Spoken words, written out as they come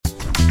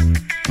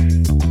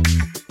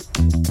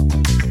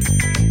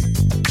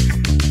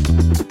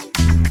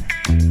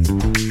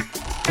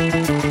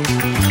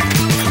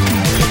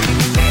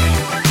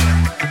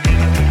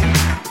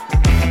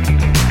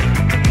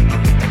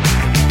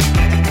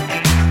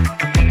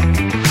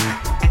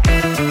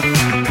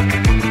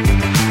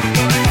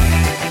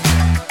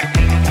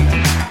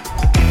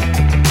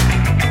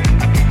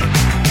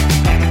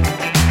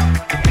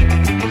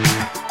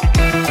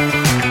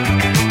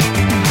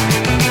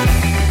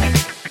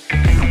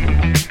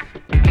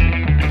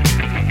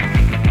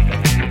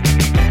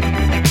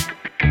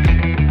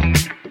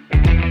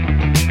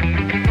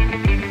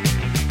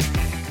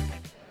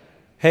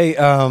Hey,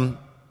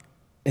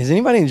 is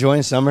anybody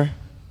enjoying summer?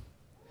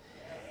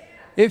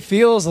 It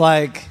feels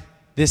like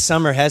this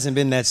summer hasn't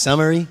been that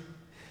summery,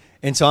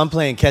 and so I'm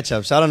playing catch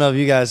up. So I don't know if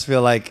you guys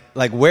feel like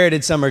where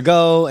did summer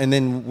go? And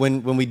then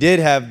when we did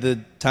have the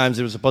times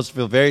it was supposed to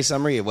feel very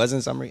summery, it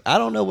wasn't summery. I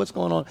don't know what's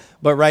going on,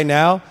 but right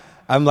now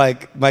I'm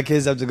like, my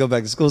kids have to go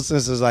back to school, so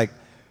it's like,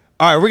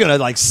 all right, we're gonna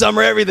like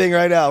summer everything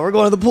right now. We're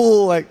going to the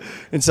pool,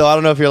 and so I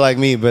don't know if you're like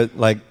me, but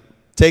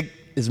take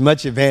as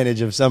much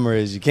advantage of summer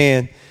as you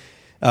can.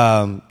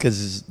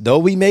 Because though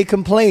we may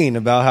complain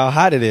about how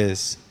hot it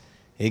is,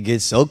 it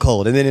gets so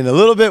cold. And then in a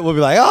little bit, we'll be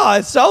like, oh,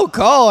 it's so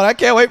cold. I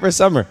can't wait for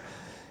summer.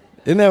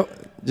 Isn't that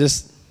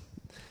just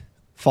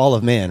fall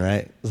of man,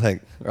 right? It's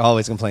like we're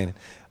always complaining.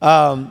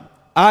 I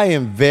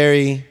am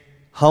very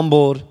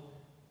humbled,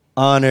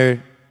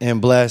 honored,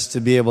 and blessed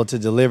to be able to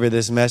deliver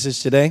this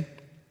message today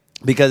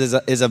because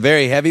it's a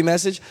very heavy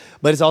message,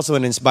 but it's also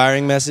an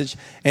inspiring message.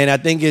 And I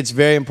think it's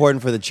very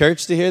important for the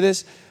church to hear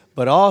this,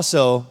 but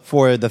also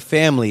for the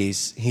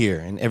families here,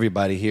 and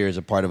everybody here is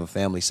a part of a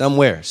family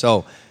somewhere.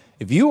 So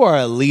if you are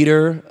a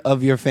leader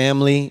of your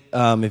family,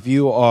 if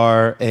you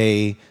are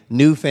a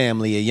new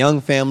family, a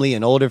young family,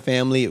 an older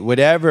family,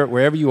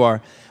 wherever you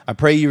are, I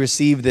pray you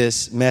receive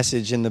this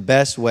message in the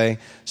best way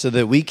so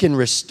that we can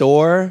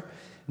restore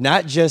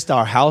not just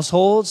our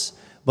households,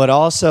 but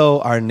also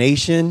our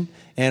nation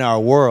and our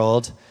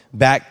world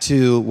back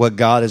to what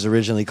God has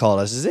originally called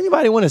us. Does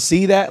anybody want to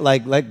see that?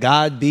 Let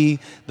God be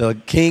the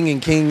King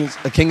of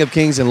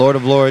Kings and Lord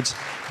of Lords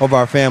of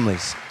our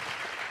families.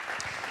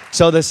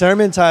 So the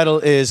sermon title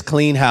is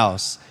Clean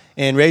House.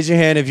 And raise your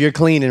hand if you're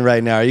cleaning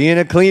right now. Are you in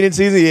a cleaning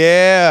season?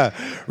 Yeah.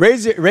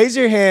 Raise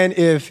your hand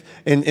if,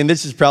 and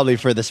this is probably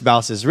for the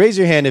spouses, raise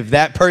your hand if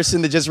that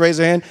person that just raised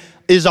their hand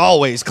is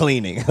always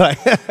cleaning.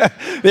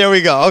 There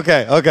we go.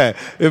 Okay.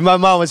 If my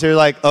mom was here,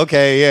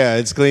 okay, yeah,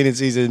 it's cleaning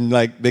season,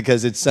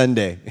 because it's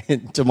Sunday.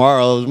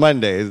 Tomorrow is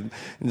Monday.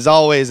 It's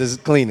always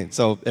cleaning.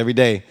 So every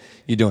day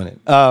you're doing it.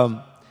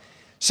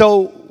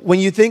 So when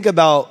you think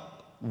about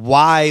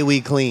why we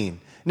clean,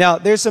 now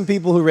there's some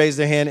people who raise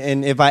their hand,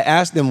 and if I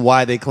ask them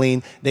why they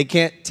clean, they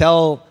can't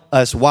tell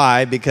us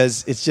why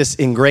because it's just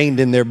ingrained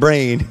in their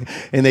brain,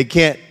 and they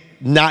can't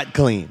not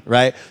clean,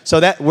 right?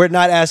 So that we're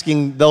not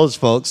asking those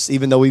folks,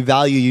 even though we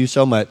value you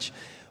so much.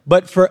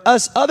 But for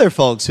us other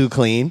folks who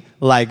clean,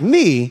 like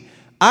me,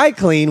 I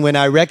clean when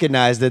I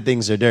recognize that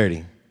things are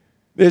dirty.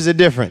 There's a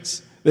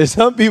difference. There's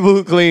some people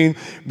who clean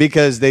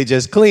because they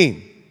just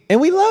clean.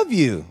 And we love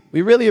you.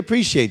 We really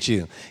appreciate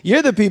you.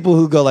 You're the people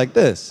who go like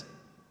this.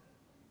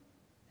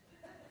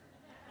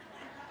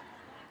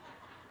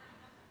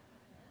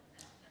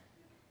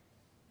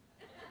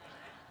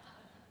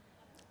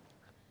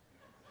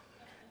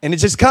 And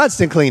it's just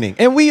constant cleaning.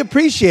 And we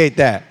appreciate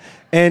that.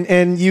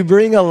 And you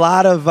bring a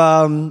lot of,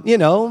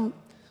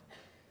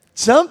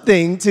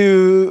 something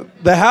to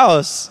the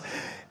house.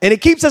 And it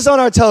keeps us on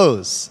our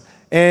toes.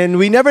 And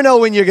we never know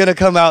when you're going to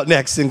come out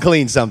next and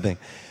clean something.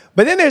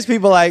 But then there's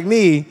people like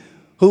me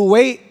who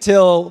wait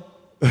till,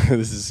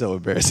 this is so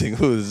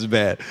embarrassing. Ooh, this is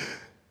bad.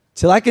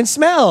 Till I can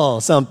smell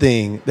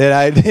something that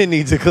I didn't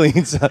need to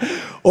clean.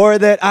 Or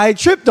that I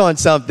tripped on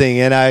something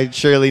and I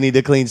surely need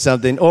to clean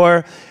something.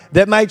 Or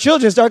that my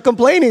children start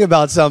complaining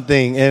about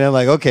something, and I'm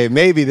like, okay,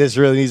 maybe this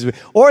really needs to be.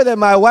 Or that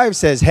my wife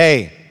says,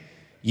 hey,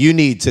 you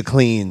need to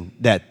clean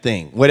that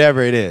thing,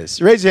 whatever it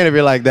is. Raise your hand if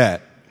you're like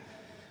that.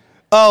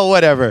 Oh,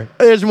 whatever.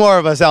 There's more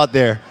of us out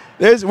there.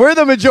 We're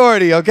the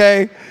majority,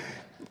 okay?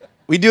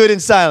 We do it in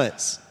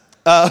silence.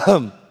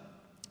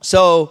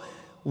 So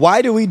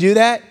why do we do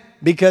that?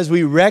 Because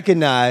we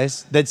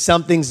recognize that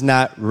something's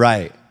not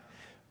right.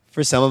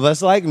 For some of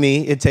us like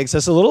me, it takes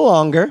us a little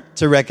longer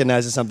to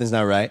recognize that something's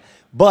not right.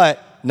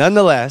 But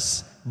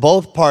nonetheless,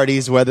 both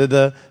parties, whether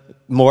the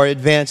more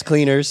advanced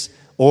cleaners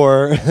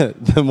or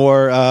the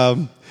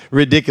more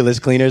ridiculous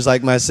cleaners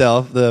like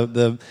myself,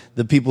 the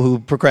people who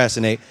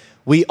procrastinate,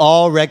 we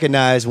all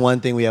recognize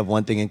one thing. We have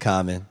one thing in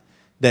common,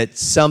 that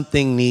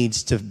something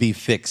needs to be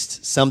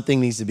fixed.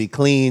 Something needs to be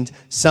cleaned.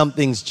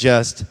 Something's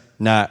just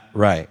not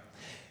right.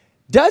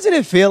 Doesn't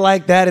it feel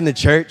like that in the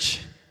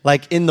church?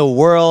 Like in the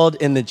world,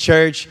 in the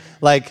church,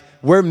 like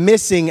we're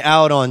missing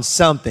out on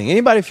something.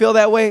 Anybody feel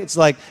that way? It's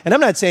like, and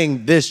I'm not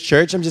saying this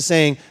church, I'm just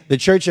saying the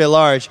church at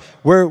large,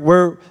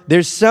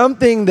 there's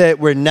something that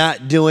we're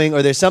not doing,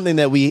 or there's something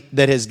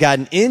that has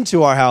gotten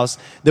into our house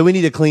that we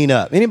need to clean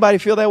up. Anybody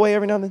feel that way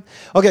every now and then?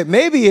 Okay,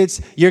 maybe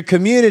it's your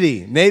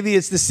community. Maybe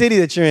it's the city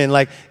that you're in.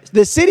 Like,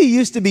 the city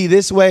used to be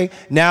this way,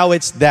 now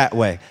it's that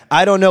way.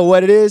 I don't know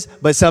what it is,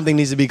 but something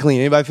needs to be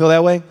clean. Anybody feel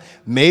that way?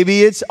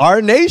 Maybe it's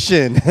our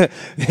nation.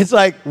 It's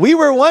like we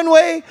were one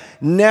way,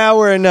 now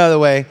we're another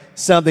way.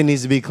 Something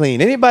needs to be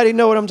clean. Anybody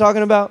know what I'm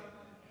talking about?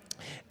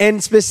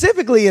 And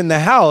specifically in the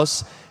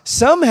house,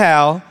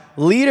 somehow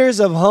leaders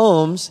of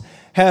homes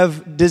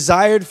have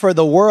desired for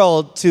the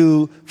world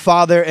to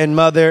father and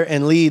mother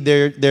and lead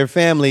their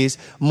families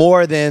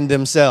more than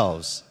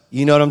themselves.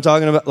 You know what I'm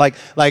talking about?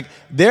 Like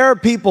there are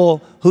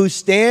people who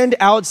stand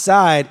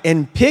outside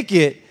and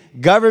picket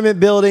government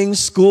buildings,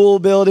 school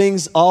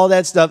buildings, all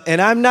that stuff. And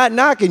I'm not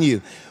knocking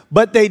you,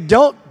 but they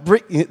don't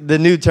bring, the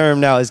new term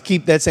now is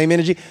keep that same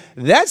energy.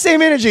 That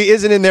same energy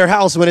isn't in their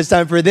house when it's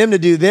time for them to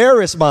do their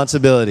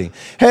responsibility.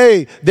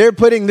 Hey, they're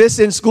putting this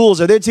in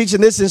schools or they're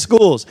teaching this in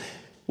schools.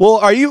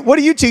 Well, what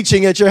are you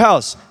teaching at your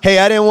house? Hey,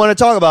 I didn't want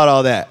to talk about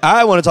all that.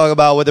 I want to talk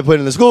about what they're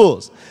putting in the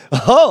schools.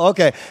 Oh,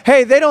 okay.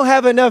 Hey, they don't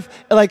have enough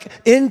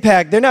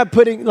impact. They're not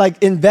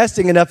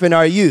investing enough in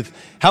our youth.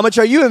 How much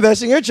are you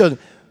investing in your children?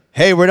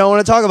 Hey, we don't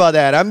want to talk about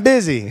that. I'm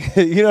busy.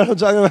 You know what I'm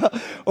talking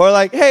about?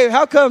 Or hey,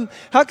 how come,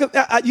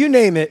 you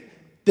name it,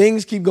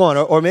 things keep going.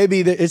 Or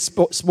maybe it's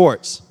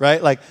sports,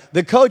 right? Like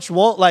the coach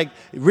won't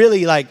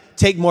really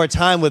take more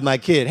time with my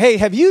kid. Hey,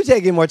 have you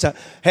taken more time?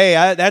 Hey,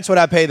 that's what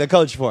I pay the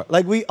coach for.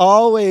 We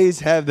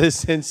always have this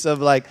sense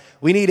of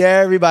we need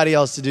everybody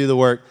else to do the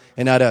work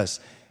and not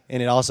us.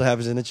 And it also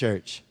happens in the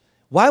church.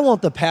 Why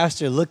won't the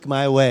pastor look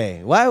my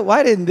way?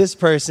 Why didn't this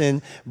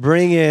person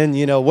bring in,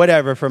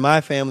 whatever for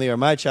my family or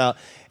my child?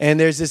 And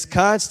there's this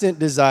constant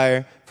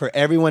desire for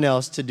everyone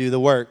else to do the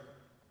work.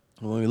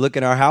 When we look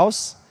in our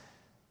house,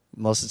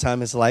 most of the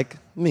time it's like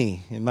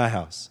me in my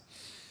house.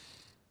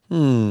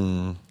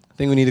 I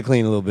think we need to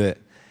clean a little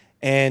bit.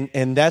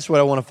 And that's what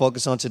I want to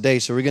focus on today.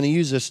 So we're going to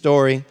use a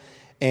story,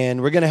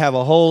 and we're going to have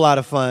a whole lot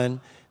of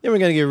fun. Then we're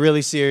going to get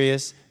really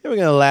serious. Then we're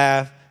going to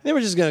laugh. Then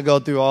we're just going to go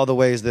through all the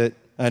ways that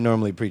I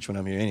normally preach when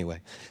I'm here anyway.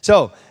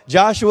 So,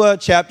 Joshua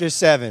chapter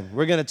 7.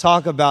 We're going to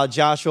talk about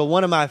Joshua,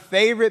 one of my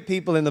favorite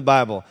people in the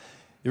Bible.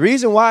 The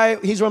reason why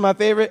he's one of my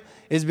favorite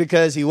is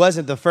because he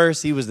wasn't the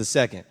first, he was the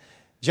second.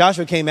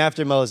 Joshua came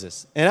after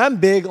Moses. And I'm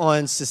big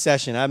on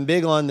succession. I'm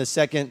big on the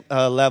second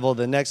level,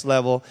 the next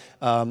level,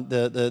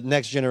 the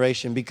next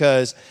generation,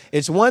 because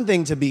it's one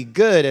thing to be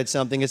good at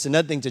something. It's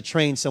another thing to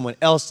train someone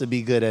else to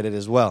be good at it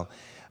as well.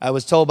 I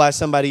was told by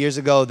somebody years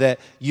ago that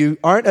you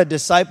aren't a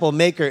disciple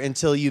maker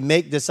until you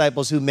make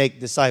disciples who make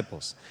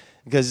disciples.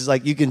 Because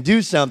it's you can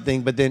do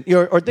something, but then,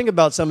 or think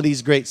about some of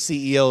these great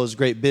CEOs,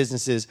 great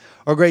businesses,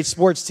 or great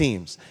sports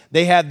teams.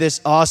 They have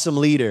this awesome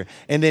leader,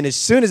 and then as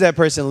soon as that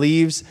person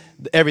leaves,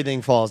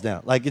 everything falls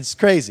down. It's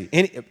crazy.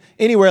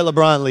 Anywhere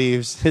LeBron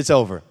leaves, it's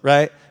over,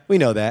 right? We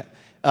know that.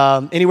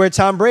 Anywhere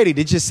Tom Brady,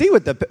 did you see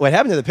what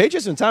happened to the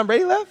Patriots when Tom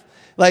Brady left?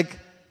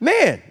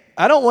 Man,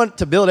 I don't want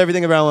to build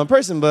everything around one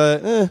person,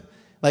 but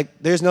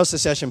there's no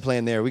succession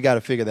plan there. We got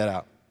to figure that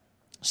out.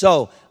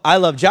 So I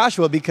love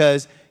Joshua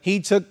because he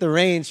took the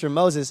reins from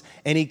Moses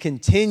and he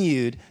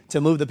continued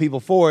to move the people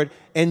forward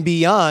and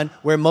beyond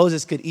where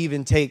Moses could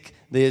even take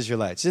the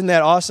Israelites. Isn't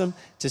that awesome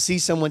to see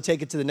someone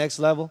take it to the next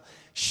level?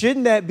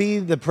 Shouldn't that be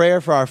the prayer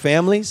for our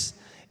families?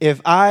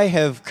 If I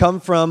have come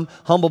from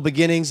humble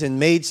beginnings and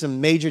made some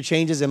major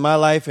changes in my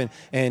life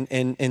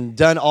and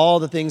done all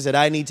the things that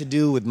I need to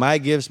do with my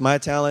gifts, my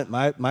talent,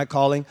 my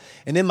calling,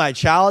 and then my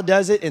child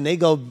does it and they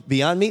go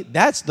beyond me,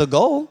 that's the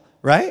goal,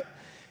 right?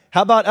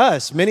 How about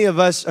us? Many of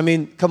us,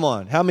 come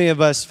on. How many of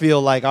us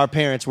feel like our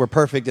parents were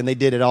perfect and they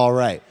did it all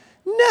right?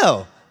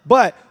 No,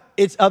 but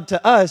it's up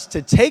to us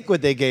to take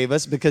what they gave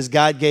us because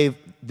God gave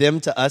them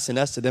to us and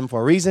us to them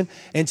for a reason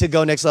and to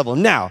go next level.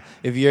 Now,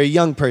 if you're a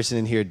young person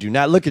in here, do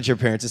not look at your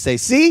parents and say,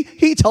 see,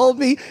 he told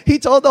the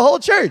whole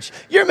church,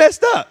 you're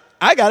messed up.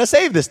 I got to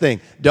save this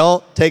thing.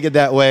 Don't take it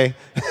that way.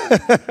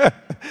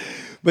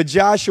 But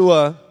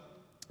Joshua,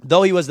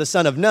 though he was the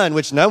son of Nun,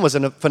 which Nun was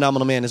a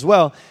phenomenal man as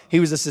well,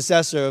 he was the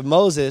successor of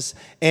Moses.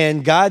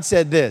 And God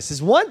said this,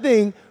 it's one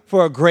thing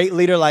for a great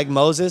leader like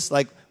Moses,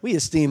 we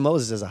esteem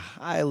Moses as a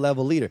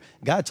high-level leader.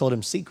 God told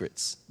him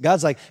secrets.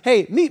 God's like,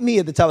 hey, meet me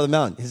at the top of the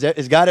mountain.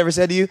 Has God ever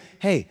said to you,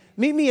 hey,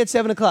 meet me at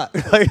 7 o'clock?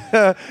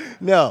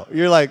 No,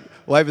 you're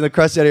wiping the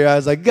crust out of your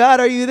eyes God,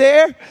 are you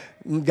there?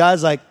 And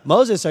God's like,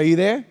 Moses, are you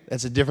there?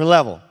 That's a different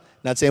level.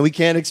 Not saying we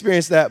can't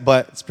experience that,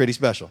 but it's pretty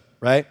special,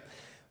 right?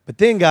 But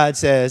then God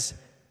says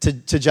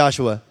to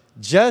Joshua,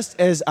 just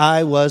as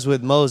I was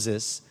with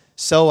Moses,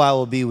 so I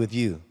will be with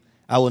you.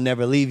 I will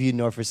never leave you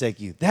nor forsake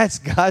you. That's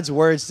God's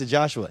words to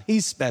Joshua.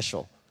 He's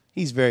special.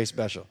 He's very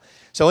special.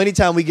 So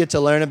anytime we get to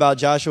learn about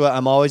Joshua,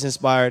 I'm always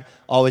inspired,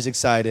 always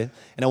excited.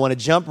 And I want to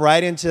jump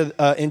right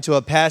into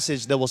a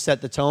passage that will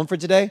set the tone for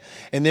today,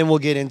 and then we'll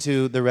get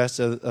into the rest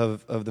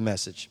of the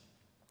message.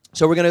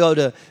 So we're going to go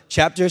to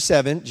chapter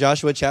 7,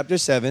 Joshua chapter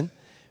 7,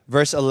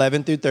 verse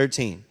 11 through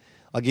 13.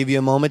 I'll give you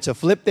a moment to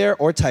flip there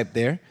or type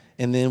there,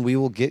 and then we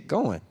will get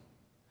going.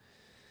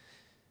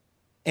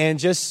 And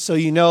just so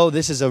you know,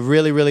 this is a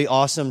really, really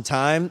awesome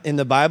time in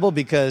the Bible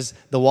because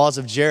the walls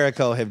of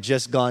Jericho have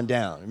just gone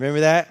down. Remember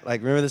that?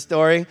 Remember the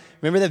story?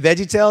 Remember the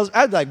VeggieTales?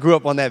 I grew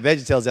up on that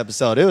VeggieTales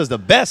episode. It was the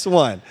best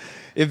one.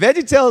 If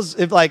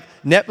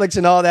Netflix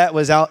and all that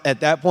was out at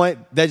that point,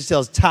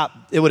 VeggieTales top,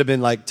 it would have been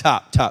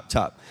top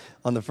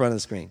on the front of the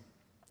screen.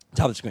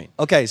 Top of the screen.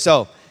 Okay,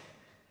 so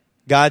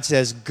God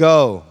says,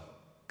 go,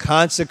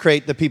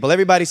 consecrate the people.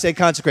 Everybody say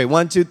consecrate.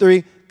 1, 2,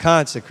 3,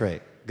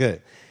 consecrate.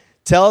 Good.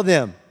 Tell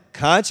them,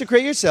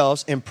 consecrate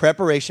yourselves in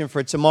preparation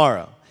for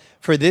tomorrow.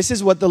 For this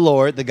is what the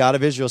Lord, the God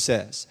of Israel,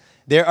 says.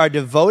 There are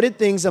devoted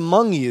things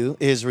among you,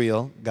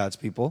 Israel, God's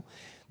people,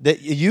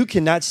 that you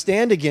cannot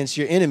stand against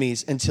your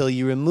enemies until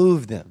you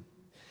remove them.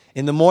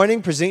 In the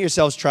morning, present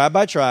yourselves tribe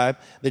by tribe.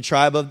 The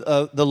tribe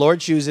of the Lord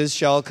chooses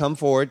shall come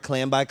forward,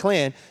 clan by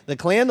clan. The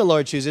clan the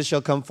Lord chooses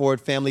shall come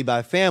forward, family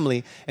by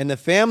family. And the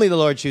family the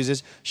Lord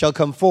chooses shall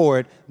come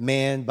forward,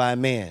 man by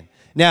man.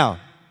 Now,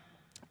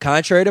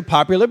 contrary to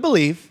popular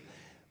belief,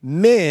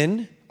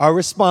 men are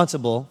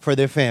responsible for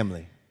their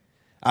family.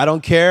 I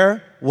don't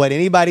care what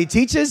anybody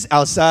teaches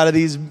outside of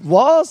these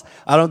walls.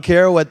 I don't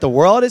care what the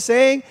world is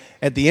saying.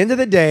 At the end of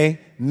the day,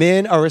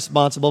 men are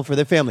responsible for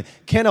their family.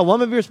 Can a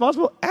woman be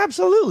responsible?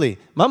 Absolutely.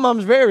 My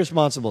mom's very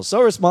responsible.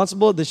 So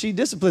responsible that she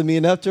disciplined me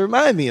enough to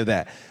remind me of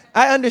that.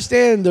 I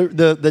understand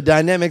the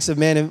dynamics of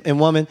man and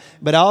woman,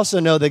 but I also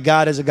know that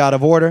God is a God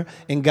of order,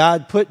 and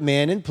God put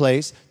man in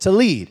place to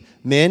lead.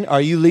 Men,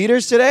 are you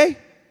leaders today?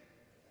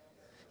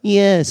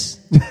 Yes.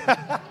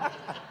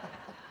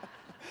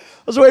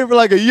 I was waiting for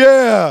like a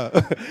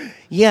yeah.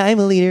 Yeah, I'm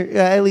a leader.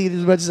 I lead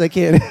as much as I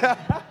can.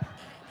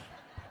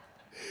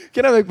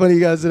 Can I make fun of you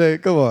guys today?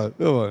 Come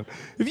on.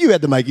 If you had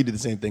the mic, you did the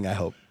same thing, I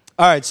hope.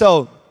 All right,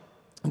 so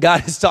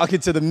God is talking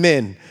to the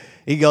men.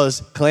 He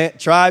goes,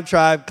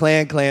 tribe,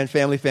 clan,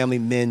 family,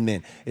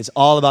 men. It's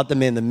all about the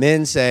men. The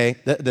men say,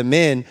 the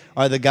men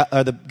are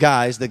the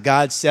guys that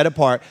God set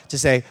apart to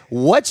say,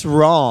 what's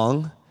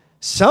wrong?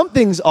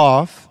 Something's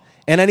off,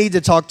 and I need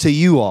to talk to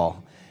you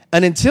all.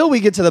 And until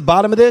we get to the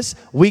bottom of this,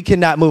 we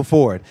cannot move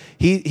forward.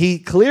 He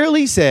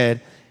clearly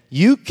said,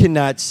 you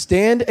cannot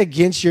stand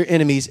against your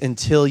enemies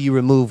until you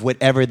remove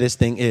whatever this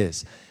thing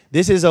is.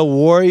 This is a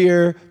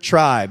warrior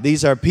tribe.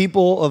 These are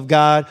people of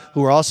God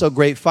who are also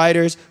great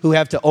fighters who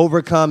have to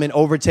overcome and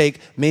overtake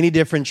many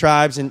different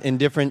tribes and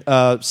different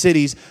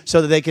cities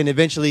so that they can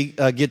eventually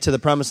get to the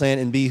promised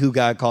land and be who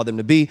God called them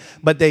to be.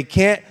 But they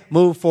can't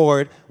move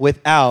forward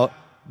without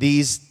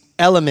these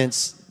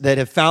elements that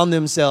have found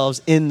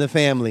themselves in the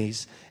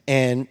families.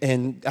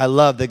 And I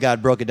love that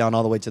God broke it down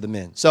all the way to the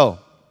men. So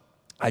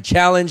I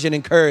challenge and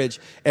encourage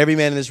every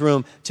man in this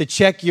room to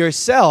check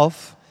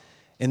yourself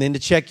and then to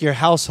check your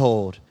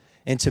household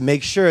and to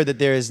make sure that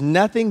there is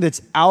nothing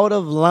that's out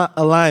of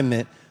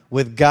alignment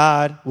with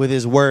God, with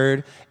his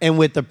word, and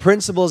with the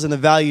principles and the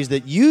values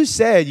that you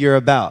said you're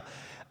about.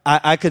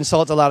 I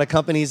consult a lot of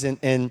companies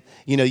and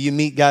you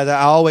meet guys.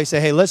 I always say,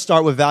 hey, let's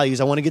start with values.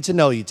 I want to get to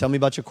know you. Tell me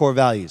about your core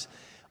values.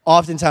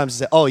 Oftentimes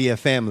they say, oh yeah,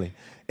 family.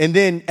 And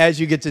then as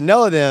you get to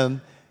know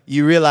them,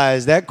 you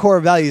realize that core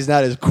value is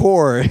not as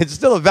core. It's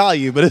still a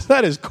value, but it's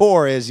not as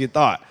core as you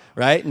thought,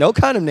 right? No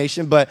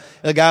condemnation, but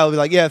a guy will be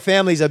like, yeah,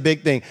 family's a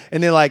big thing.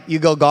 And then like you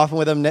go golfing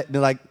with him, and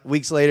like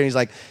weeks later, and he's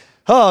like,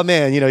 oh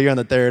man, you're on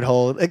the third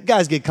hole.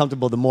 Guys get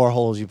comfortable the more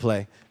holes you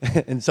play.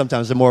 And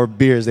sometimes the more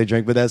beers they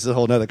drink, but that's a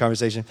whole nother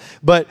conversation.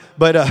 But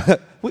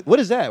what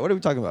is that? What are we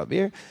talking about?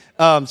 Beer?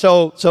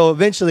 So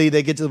eventually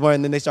they get to the point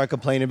and then they start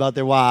complaining about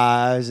their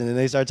wives and then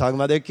they start talking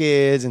about their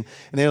kids and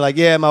they're like,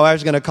 yeah, my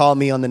wife's going to call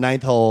me on the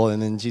 9th hole.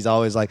 And then she's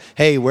always like,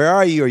 hey, where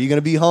are you? Are you going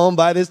to be home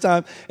by this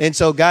time? And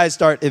so guys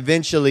start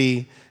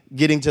eventually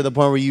getting to the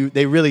point where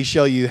they really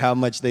show you how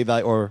much they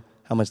value or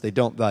how much they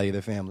don't value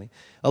their family.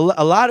 A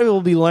lot of it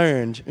will be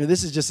learned.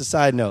 This is just a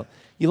side note.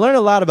 You learn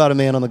a lot about a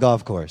man on the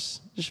golf course.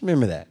 Just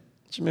remember that.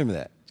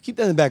 Keep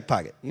that in the back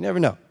pocket. You never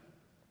know.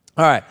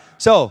 All right.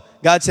 So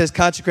God says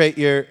consecrate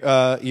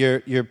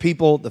your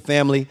people, the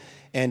family,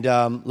 and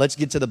let's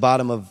get to the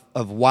bottom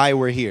of why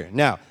we're here.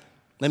 Now,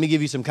 let me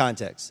give you some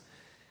context.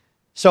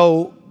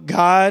 So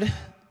God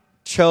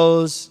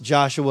chose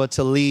Joshua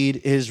to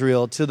lead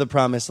Israel to the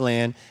promised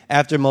land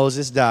after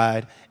Moses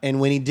died. And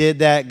when he did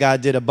that,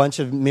 God did a bunch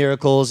of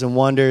miracles and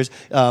wonders.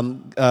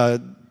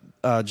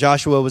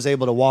 Joshua was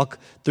able to walk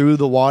through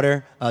the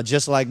water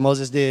just like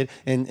Moses did,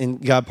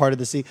 and God parted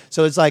the sea.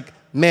 So it's like,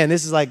 man,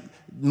 this is like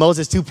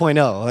Moses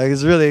 2.0. Like,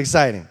 it's really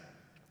exciting.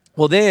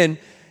 Well, then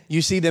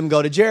you see them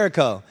go to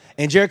Jericho.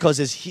 And Jericho is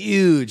this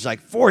huge,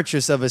 like,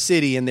 fortress of a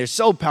city, and they're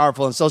so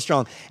powerful and so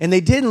strong. And they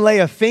didn't lay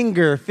a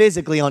finger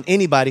physically on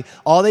anybody.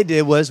 All they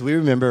did was, we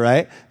remember,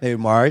 right? They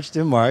marched,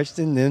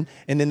 and then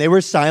they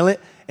were silent.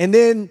 And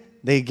then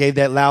they gave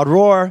that loud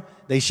roar,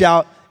 they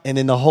shout, and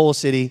then the whole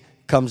city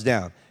comes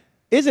down.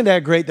 Isn't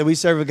that great that we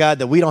serve a God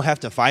that we don't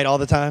have to fight all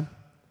the time?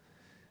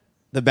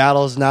 The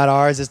battle's not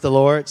ours, it's the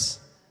Lord's.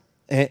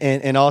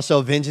 And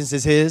also vengeance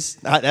is his.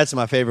 That's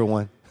my favorite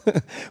one.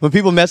 When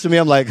people mess with me,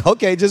 I'm like,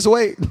 okay, just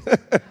wait.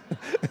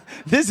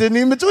 This isn't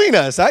even between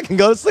us. I can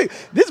go to sleep.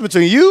 This is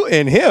between you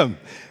and him.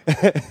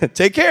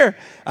 Take care.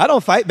 I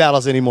don't fight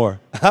battles anymore.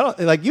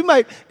 You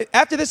might,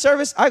 after this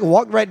service, I can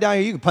walk right down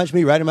here. You can punch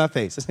me right in my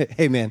face. I say,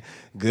 hey, man,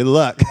 good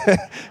luck.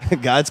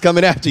 God's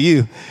coming after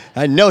you.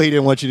 I know he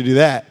didn't want you to do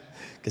that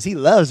because he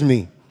loves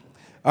me.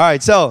 All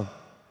right, so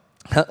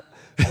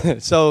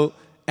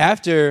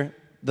after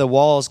the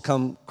walls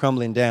come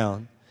crumbling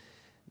down,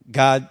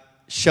 God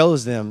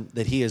shows them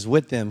that he is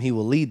with them. He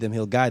will lead them.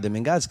 He'll guide them.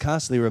 And God's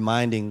constantly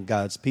reminding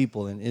God's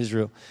people in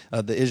Israel,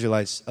 the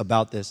Israelites,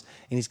 about this.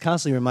 And he's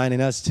constantly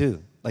reminding us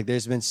too. Like,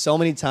 there's been so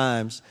many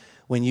times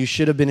when you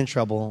should have been in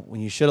trouble,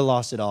 when you should have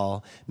lost it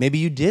all. Maybe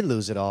you did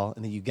lose it all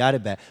and then you got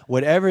it back.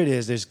 Whatever it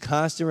is, there's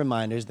constant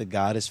reminders that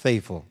God is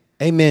faithful.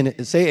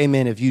 Amen. Say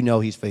amen if you know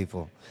he's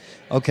faithful.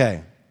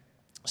 Okay.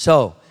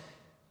 So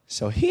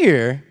So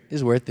here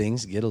is where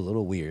things get a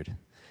little weird.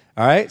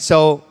 All right,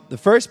 so the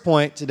first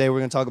point today, we're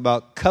going to talk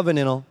about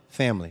covenantal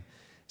family.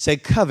 Say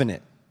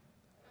covenant.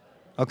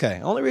 Okay,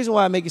 only reason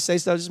why I make you say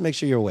stuff is just to make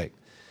sure you're awake.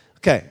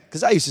 Okay,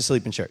 because I used to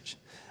sleep in church.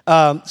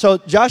 So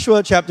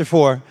Joshua chapter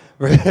 4,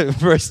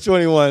 verse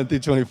 21 through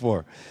 24.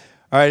 All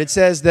right, it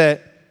says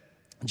that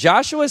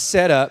Joshua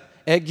set up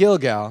at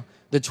Gilgal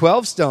the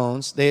 12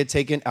 stones they had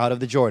taken out of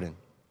the Jordan.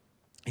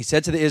 He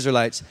said to the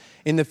Israelites,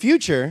 in the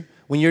future,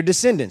 when your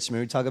descendants,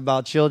 remember we talk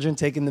about children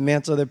taking the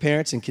mantle of their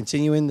parents and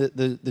continuing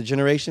the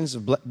generations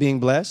of being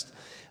blessed.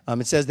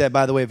 It says that,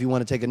 by the way, if you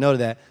want to take a note of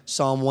that,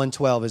 Psalm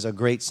 112 is a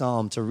great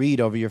psalm to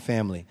read over your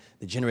family.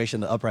 The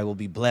generation of the upright will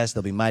be blessed.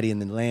 They'll be mighty in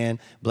the land.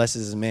 Blessed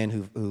is a man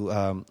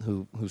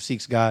who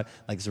seeks God.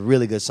 Like, it's a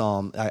really good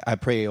psalm. I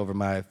pray over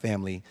my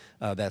family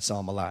that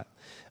psalm a lot.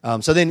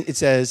 So then it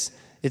says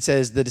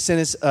the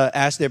descendants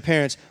asked their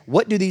parents,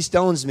 what do these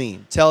stones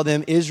mean? Tell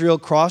them Israel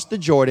crossed the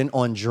Jordan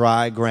on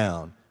dry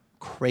ground.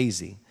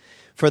 Crazy.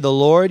 For the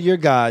Lord your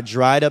God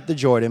dried up the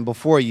Jordan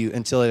before you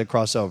until it had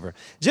crossed over.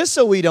 Just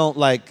so we don't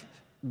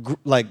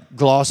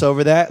gloss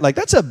over that,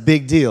 that's a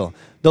big deal.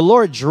 The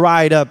Lord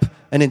dried up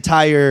an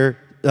entire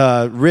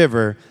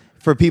river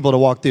for people to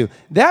walk through.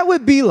 That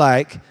would be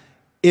like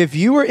if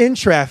you were in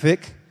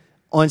traffic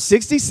on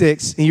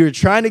 66 and you were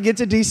trying to get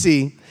to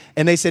D.C.,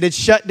 and they said it's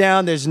shut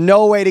down, there's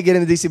no way to get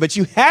into D.C., but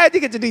you had to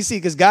get to D.C.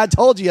 because God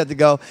told you had to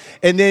go,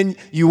 and then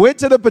you went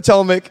to the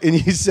Potomac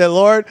and you said,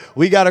 Lord,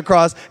 we got to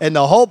cross, and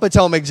the whole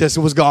Potomac just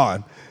was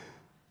gone.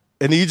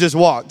 And then you just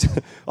walked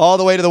all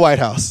the way to the White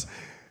House.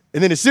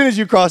 And then as soon as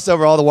you crossed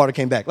over, all the water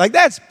came back.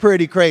 That's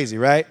pretty crazy,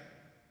 right?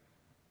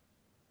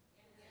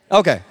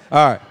 Okay,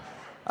 all right.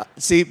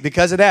 See,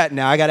 because of that,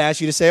 now I got to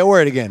ask you to say a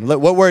word again.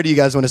 What word do you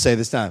guys want to say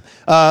this time?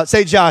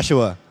 Say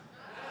Joshua.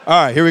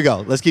 All right, here we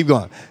go. Let's keep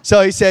going.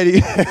 So he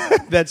said,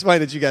 that's funny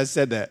that you guys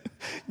said that.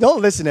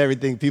 Don't listen to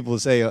everything people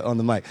say on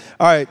the mic.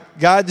 All right,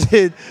 God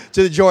did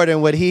to the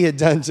Jordan what he had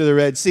done to the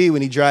Red Sea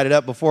when he dried it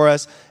up before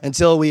us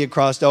until we had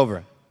crossed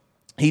over.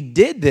 He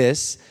did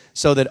this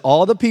so that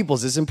all the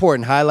peoples, it's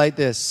important, highlight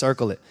this,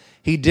 circle it.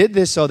 He did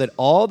this so that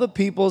all the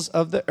peoples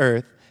of the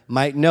earth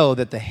might know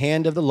that the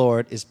hand of the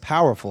Lord is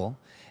powerful,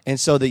 and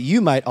so that you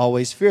might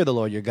always fear the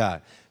Lord your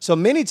God. So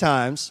many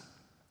times,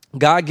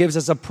 God gives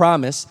us a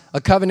promise.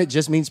 A covenant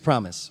just means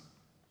promise.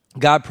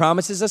 God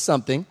promises us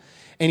something,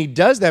 and he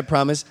does that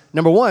promise,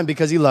 number one,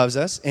 because he loves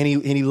us, and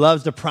he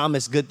loves to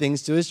promise good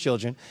things to his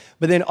children.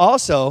 But then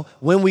also,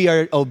 when we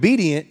are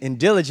obedient and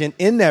diligent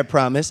in that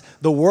promise,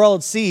 the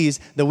world sees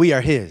that we are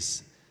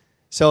his.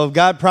 So if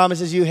God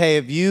promises you, hey,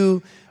 if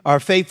you are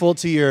faithful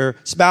to your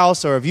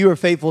spouse, or if you are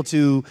faithful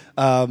to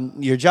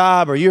your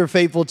job, or you're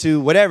faithful to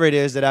whatever it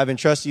is that I've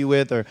entrusted you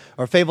with, or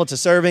faithful to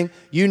serving,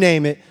 you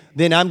name it,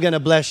 then I'm going to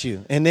bless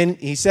you. And then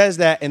he says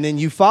that, and then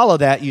you follow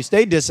that, you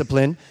stay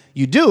disciplined,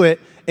 you do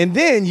it, and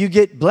then you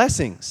get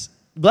blessings.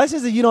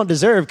 Blessings that you don't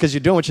deserve because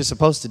you're doing what you're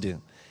supposed to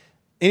do.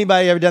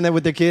 Anybody ever done that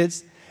with their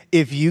kids?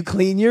 If you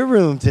clean your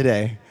room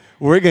today,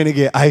 we're going to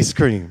get ice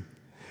cream.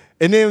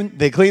 And then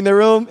they clean their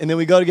room, and then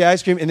we go to get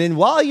ice cream, and then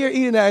while you're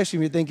eating the ice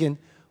cream, you're thinking,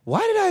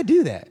 why did I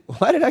do that?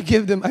 Why did I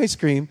give them ice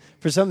cream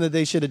for something that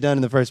they should have done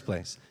in the first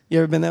place? You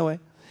ever been that way?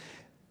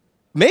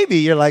 Maybe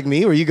you're like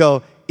me, where you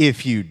go,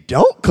 if you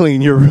don't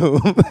clean your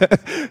room,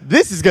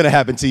 this is going to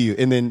happen to you,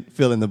 and then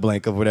fill in the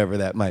blank of whatever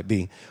that might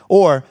be.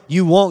 Or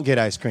you won't get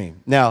ice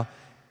cream. Now,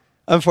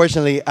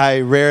 unfortunately, I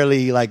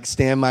rarely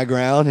stand my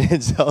ground,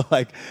 and so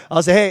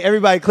I'll say, hey,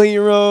 everybody clean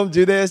your room,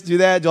 do this, do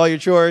that, do all your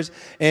chores,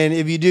 and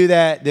if you do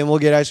that, then we'll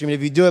get ice cream. And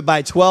if you do it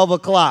by 12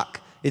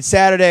 o'clock, it's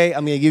Saturday,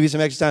 I'm going to give you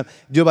some extra time,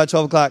 do it by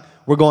 12 o'clock,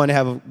 we're going to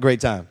have a great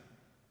time.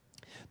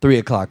 3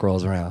 o'clock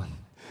rolls around.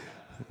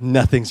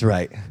 Nothing's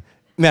right.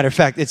 Matter of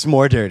fact, it's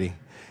more dirty.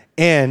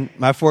 And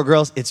my 4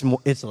 girls,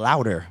 it's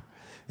louder.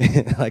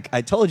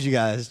 I told you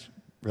guys,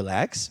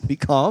 relax, be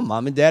calm.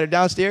 Mom and dad are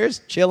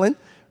downstairs, chilling,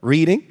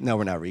 reading. No,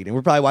 we're not reading.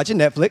 We're probably watching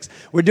Netflix.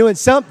 We're doing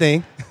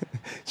something.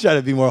 Try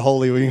to be more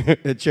holy when you're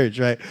at church,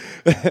 right?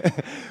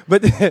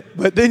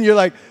 but then you're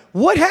like,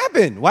 what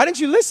happened? Why didn't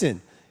you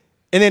listen?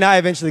 And then I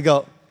eventually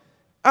go,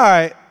 all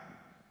right,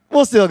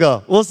 we'll still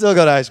go. We'll still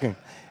go to ice cream.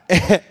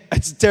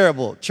 It's a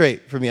terrible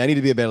trait for me. I need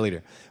to be a better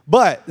leader.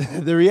 But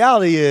the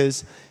reality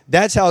is,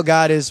 that's how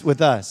God is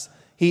with us.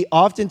 He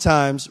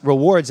oftentimes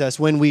rewards us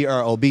when we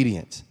are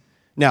obedient.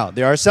 Now,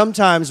 there are some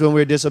times when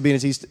we're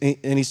disobedient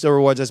and he still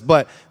rewards us,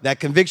 but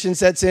that conviction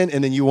sets in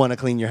and then you want to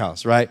clean your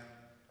house, right?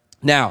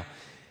 Now,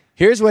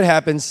 here's what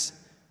happens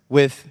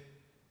with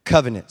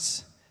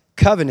covenants.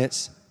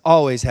 Covenants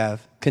always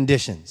have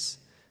conditions.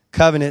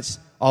 Covenants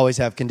always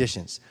have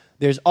conditions.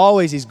 There's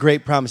always these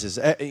great promises.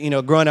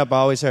 Growing up, I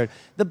always heard,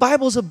 the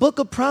Bible's a book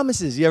of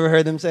promises. You ever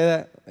heard them say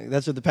that?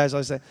 That's what the pastors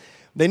always say.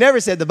 They never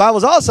said the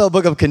Bible's also a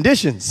book of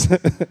conditions.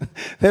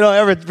 They don't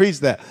ever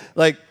preach that.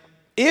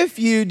 If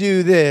you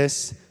do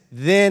this,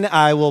 then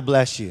I will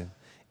bless you.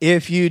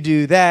 If you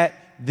do that,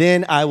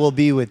 then I will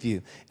be with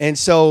you. And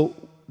so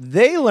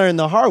they learned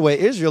the hard way.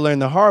 Israel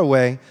learned the hard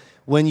way.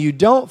 When you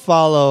don't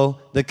follow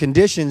the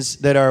conditions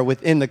that are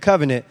within the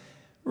covenant,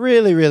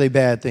 really, really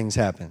bad things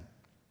happen.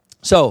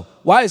 So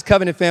why is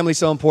covenant family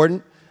so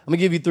important? I'm going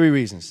to give you 3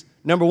 reasons.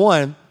 Number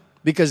 1,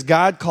 because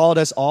God called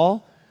us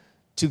all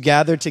to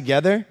gather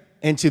together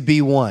and to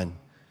be one.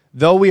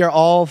 Though we are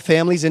all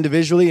families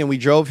individually and we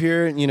drove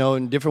here,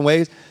 in different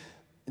ways,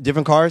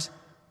 different cars,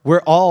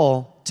 we're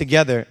all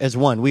together as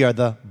one. We are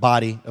the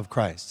body of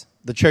Christ.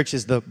 The church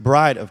is the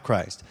bride of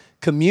Christ.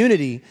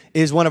 Community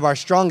is one of our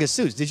strongest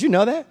suits. Did you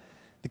know that?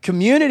 The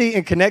community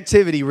and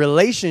connectivity,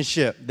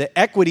 relationship, the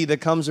equity that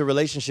comes with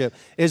relationship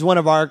is one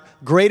of our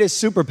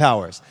greatest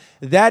superpowers.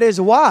 That is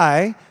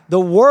why the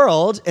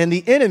world and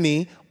the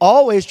enemy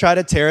always try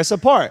to tear us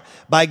apart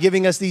by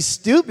giving us these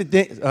stupid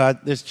things.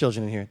 There's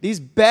children in here. These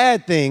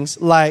bad things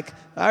like,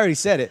 I already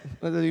said it.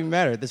 It doesn't even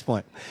matter at this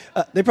point.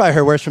 They probably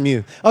heard worse from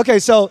you. Okay,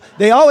 so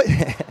they always...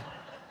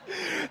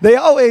 They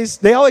always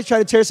try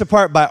to tear us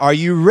apart by, are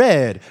you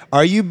red?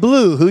 Are you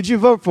blue? Who'd you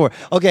vote for?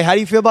 Okay, how do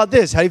you feel about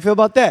this? How do you feel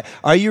about that?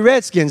 Are you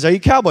Redskins? Are you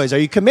Cowboys? Are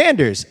you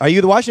Commanders? Are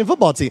you the Washington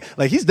football team?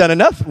 Like, he's done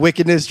enough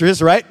wickedness just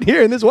right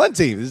here in this one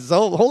team. There's a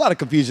whole lot of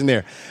confusion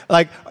there.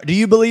 Like, do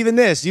you believe in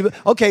this?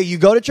 Okay, you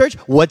go to church?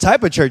 What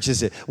type of church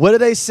is it? What do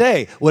they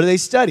say? What do they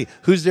study?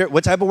 Who's there?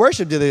 What type of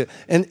worship do they?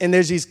 And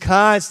there's these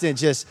constant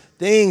just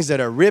things that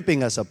are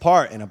ripping us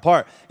apart and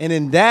apart. And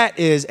then that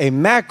is a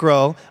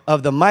macro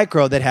of the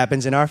micro that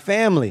happens in our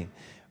family.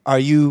 Are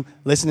you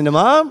listening to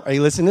mom? Are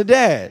you listening to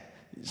dad?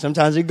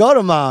 Sometimes we go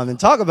to mom and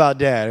talk about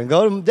dad and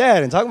go to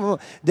dad and talk about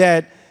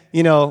dad.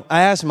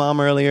 I asked mom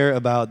earlier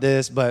about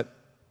this, but,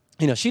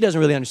 she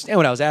doesn't really understand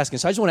what I was asking.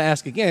 So I just want to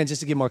ask again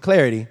just to get more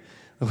clarity.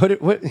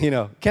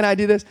 Can I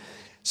do this?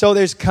 So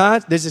there's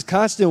this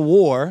constant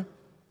war,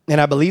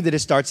 and I believe that it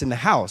starts in the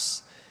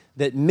house,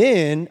 that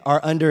men are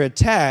under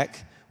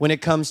attack when it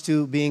comes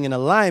to being in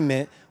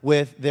alignment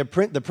with the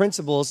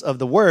principles of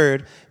the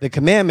word, the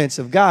commandments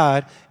of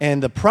God,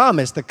 and the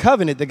promise, the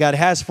covenant that God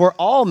has for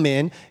all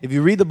men. If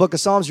you read the book of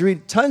Psalms, you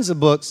read tons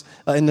of books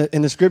in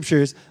the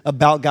scriptures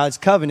about God's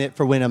covenant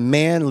for when a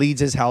man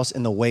leads his house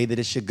in the way that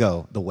it should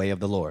go, the way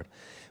of the Lord.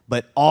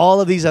 But all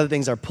of these other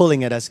things are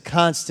pulling at us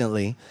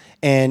constantly,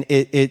 and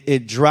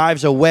it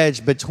drives a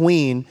wedge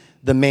between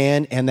the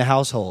man and the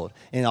household.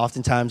 And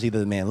oftentimes either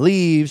the man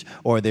leaves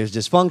or there's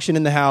dysfunction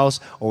in the house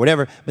or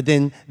whatever. But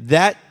then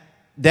that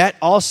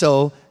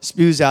also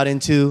spews out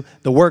into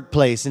the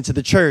workplace, into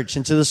the church,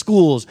 into the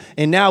schools.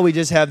 And now we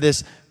just have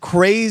this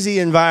crazy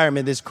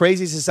environment, this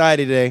crazy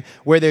society today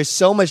where there's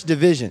so much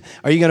division.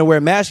 Are you going to wear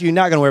a mask or you're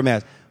not going to wear a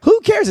mask?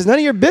 Who cares? It's none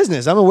of your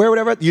business. I'm going to wear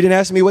whatever. You didn't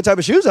ask me what type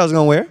of shoes I was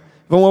going to wear.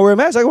 If I want to wear a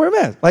mask, I can wear a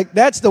mask. Like,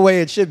 that's the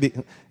way it should be.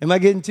 Am I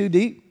getting too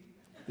deep?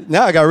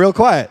 Now I got real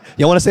quiet.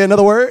 You want to say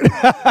another word?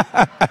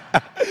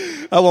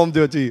 I won't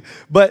do it to you.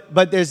 But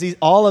there's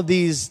all of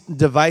these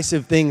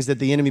divisive things that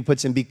the enemy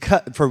puts in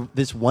for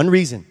this one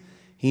reason.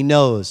 He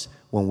knows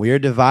when we're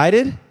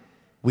divided,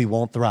 we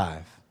won't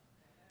thrive.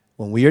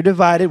 When we are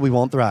divided, we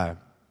won't thrive.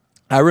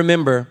 I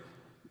remember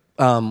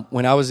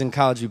when I was in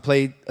college, we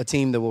played a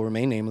team that will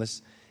remain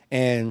nameless,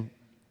 and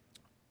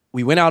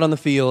we went out on the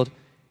field,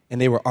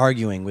 and they were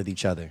arguing with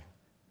each other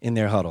in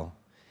their huddle.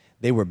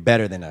 They were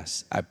better than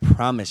us. I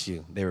promise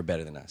you they were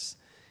better than us.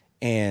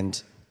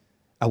 And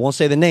I won't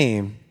say the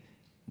name,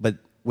 but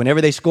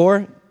whenever they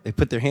score, they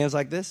put their hands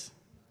like this.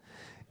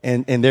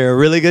 And they're a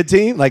really good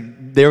team.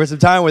 Like, there was some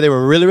time where they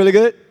were really, really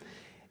good.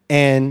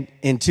 And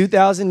in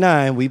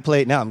 2009, we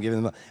played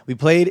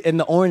in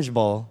the Orange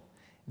Bowl,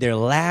 their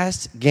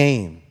last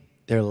game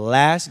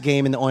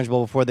in the Orange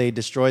Bowl before they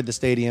destroyed the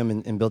stadium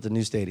and built a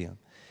new stadium.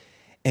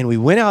 And we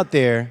went out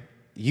there,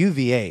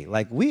 UVA,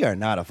 like, we are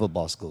not a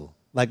football school.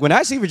 Like, when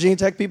I see Virginia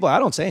Tech people, I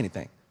don't say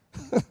anything.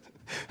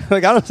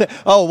 Like, I don't say,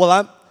 oh,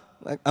 well,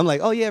 I'm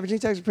like, oh, yeah, Virginia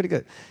Tech is pretty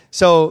good.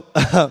 So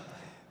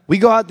we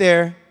go out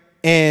there,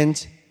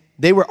 and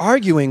they were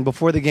arguing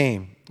before the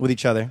game with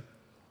each other.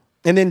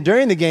 And then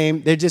during the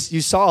game, you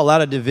saw a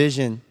lot of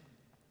division.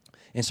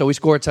 And so we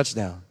scored a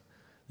touchdown.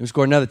 We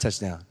scored another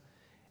touchdown.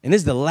 And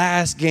this is the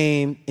last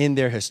game in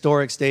their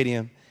historic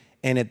stadium.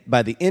 And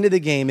by the end of the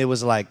game, it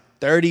was like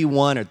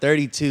 31 or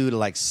 32 to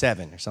like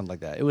 7 or something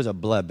like that. It was a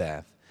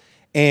bloodbath.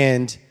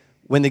 And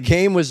when the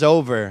game was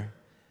over,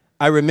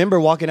 I remember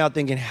walking out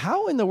thinking,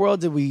 how in the world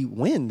did we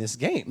win this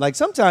game? Like,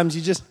 sometimes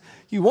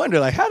you wonder,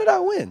 like, how did I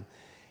win?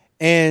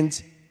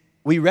 And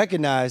we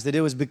recognized that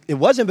it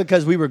wasn't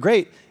because we were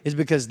great, it's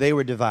because they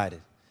were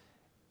divided.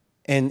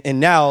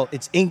 And now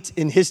it's inked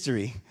in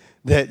history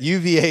that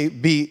UVA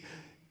beat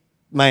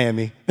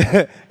Miami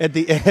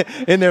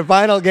in their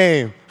final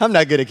game. I'm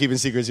not good at keeping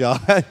secrets, y'all.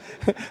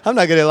 I'm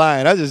not good at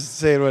lying. I just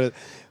say it.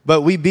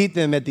 But we beat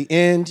them at the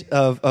end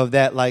of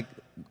that, like,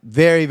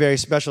 very, very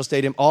special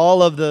stadium.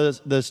 All of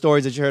the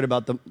stories that you heard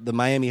about the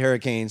Miami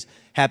Hurricanes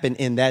happened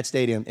in that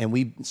stadium, and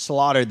we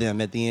slaughtered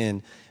them at the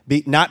end.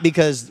 Not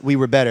because we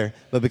were better,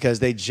 but because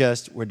they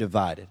just were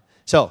divided.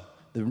 So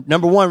the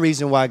number one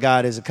reason why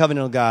God is a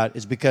covenantal God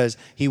is because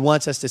he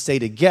wants us to stay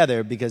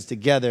together, because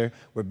together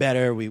we're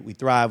better, we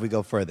thrive, we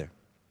go further.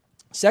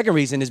 Second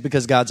reason is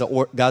because God's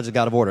a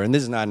God of order, and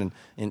this is not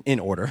in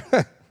order.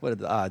 What are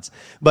the odds?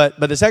 But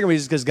the second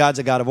reason is because God's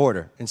a God of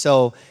order. And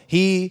so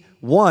he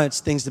wants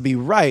things to be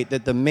right,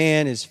 that the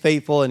man is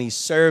faithful and he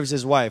serves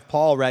his wife.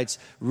 Paul writes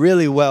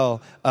really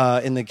well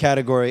in the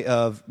category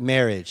of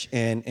marriage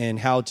and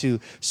how to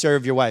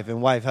serve your wife,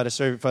 and wife, how to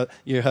serve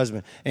your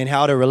husband, and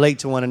how to relate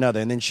to one another,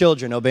 and then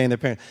children obeying their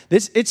parents.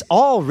 It's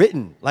all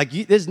written. Like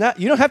you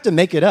don't have to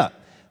make it up.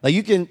 Like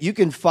you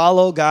can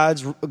follow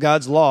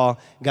God's law,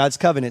 God's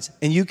covenants,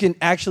 and you can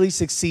actually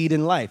succeed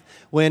in life.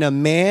 When a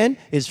man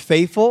is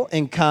faithful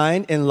and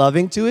kind and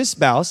loving to his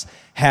spouse,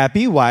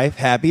 happy wife,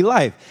 happy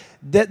life.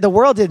 The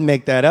world didn't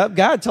make that up.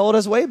 God told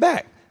us way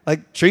back,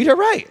 like treat her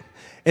right.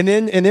 And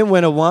then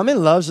when a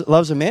woman loves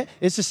a man,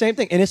 it's the same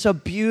thing. And it's a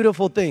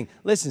beautiful thing.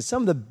 Listen,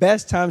 some of the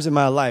best times in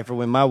my life are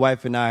when my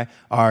wife and I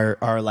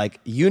are like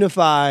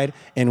unified,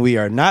 and we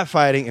are not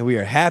fighting, and we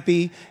are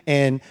happy,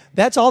 and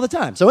that's all the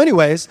time. So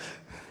anyways,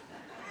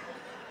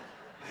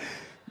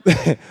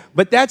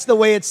 but that's the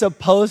way it's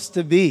supposed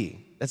to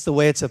be. That's the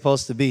way it's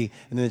supposed to be.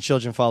 And then the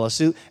children follow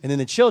suit. And then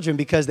the children,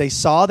 because they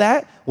saw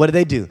that, what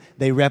do?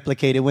 They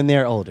replicate it when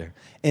they're older.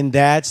 And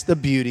that's the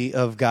beauty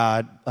of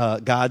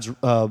God's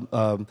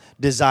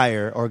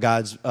desire, or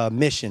God's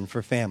mission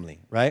for family,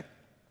 right?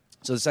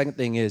 So the second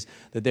thing is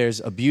that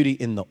there's a beauty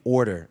in the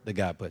order that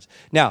God puts.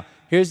 Now,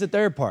 here's the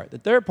third part. The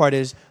third part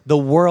is the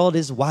world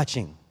is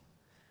watching.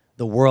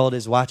 The world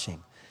is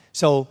watching.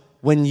 So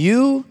when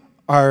you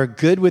are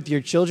good with your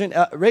children,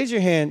 raise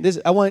your hand.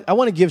 I want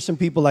to give some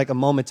people like a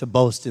moment to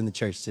boast in the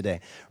church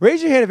today.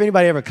 Raise your hand if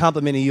anybody ever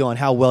complimented you on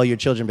how well your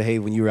children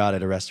behaved when you were out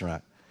at a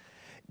restaurant.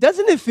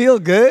 Doesn't it feel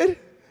good?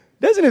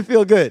 Doesn't it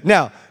feel good?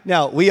 Now,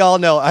 we all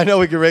know, I know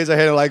we can raise our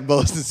hand and like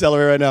boast and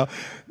celebrate right now.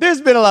 There's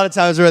been a lot of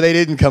times where they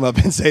didn't come up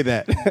and say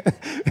that.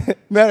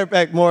 Matter of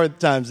fact, more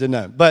times than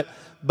none. But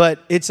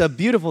it's a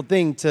beautiful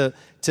thing to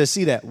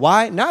see that.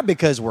 Why? Not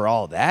because we're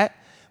all that,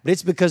 but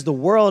it's because the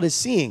world is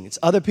seeing. It's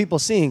other people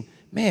seeing,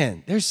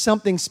 man, there's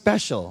something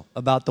special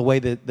about the way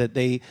that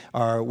they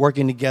are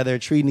working together,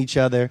 treating each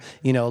other,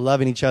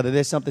 loving each other.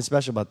 There's something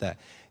special about that.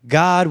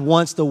 God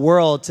wants the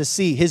world to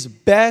see his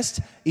best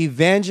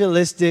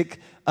evangelistic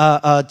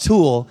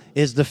tool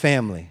is the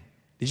family.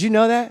 Did you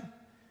know that?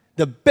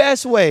 The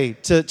best way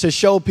to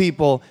show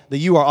people that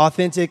you are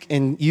authentic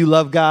and you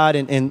love God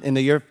and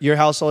that your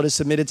household is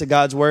submitted to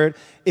God's word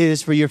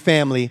is for your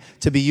family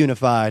to be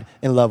unified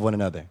and love one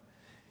another.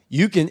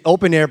 You can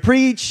open air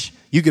preach.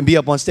 You can be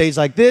up on stage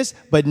like this,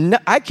 but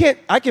I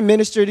can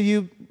minister to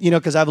you,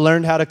 because I've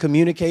learned how to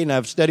communicate and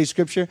I've studied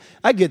scripture.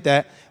 I get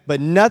that, but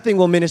nothing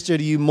will minister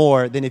to you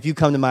more than if you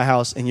come to my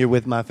house and you're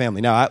with my family.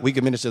 Now, we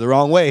can minister the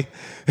wrong way,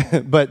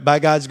 but by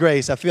God's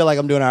grace, I feel like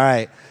I'm doing all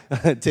right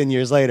 10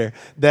 years later.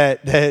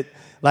 That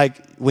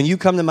like when you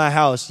come to my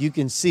house, you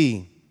can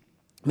see,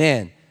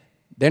 man,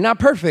 they're not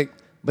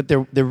perfect, but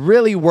they're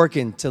really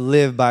working to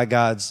live by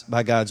God's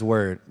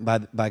word,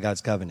 by God's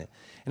covenant.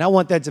 And I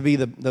want that to be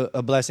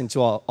a blessing to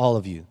all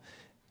of you.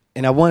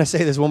 And I want to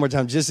say this one more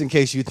time, just in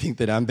case you think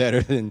that I'm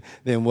better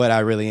than what I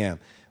really am.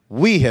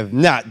 We have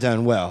not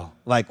done well.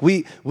 Like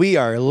we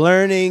are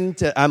learning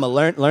to. I'm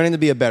learning to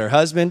be a better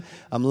husband.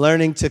 I'm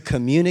learning to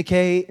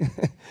communicate.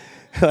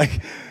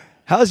 Like,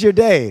 how's your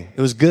day?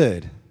 It was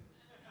good.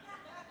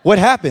 What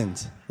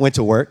happened? Went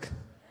to work.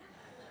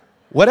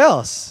 What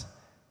else?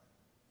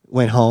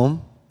 Went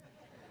home.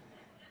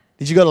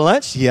 Did you go to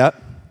lunch?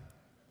 Yep.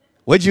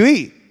 What'd you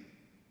eat?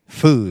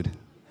 Food.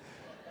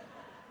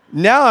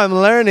 Now I'm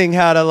learning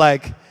how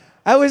to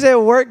I was at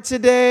work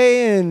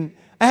today and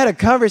I had a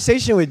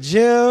conversation with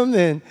Jim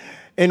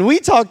and we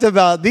talked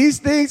about these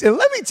things. And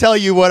let me tell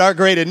you what our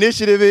great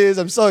initiative is.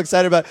 I'm so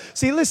excited about it.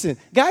 See, listen,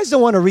 guys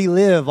don't want to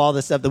relive all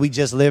the stuff that we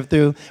just lived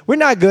through. We're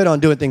not good on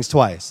doing things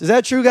twice. Is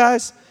that true,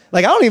 guys?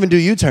 Like, I don't even do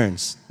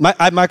U-turns.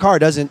 My car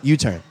doesn't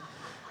U-turn.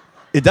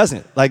 It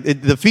doesn't.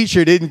 The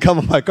feature didn't come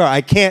on my car.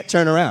 I can't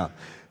turn around.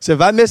 So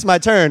if I miss my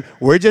turn,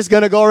 we're just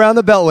going to go around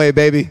the Beltway,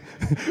 baby.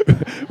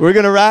 We're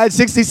going to ride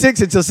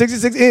 66 until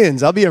 66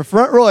 ends. I'll be in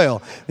front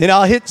royal. Then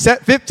I'll hit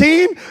set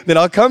 15. Then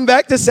I'll come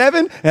back to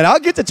 7. And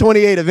I'll get to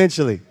 28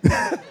 eventually.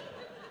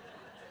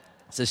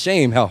 It's a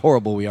shame how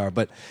horrible we are.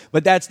 But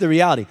that's the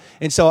reality.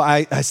 And so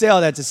I say all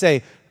that to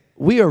say,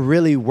 we are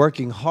really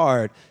working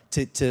hard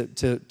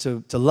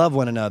to love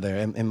one another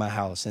in my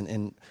house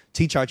and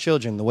teach our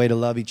children the way to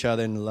love each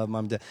other and to love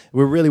mom and dad.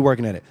 We're really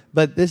working at it.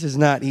 But this is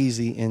not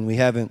easy, and we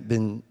haven't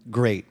been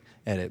great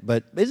at it.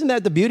 But isn't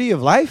that the beauty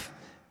of life?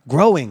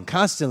 Growing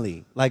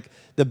constantly. Like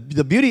the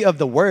beauty of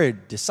the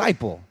word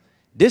disciple,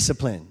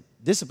 discipline.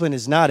 Discipline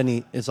is not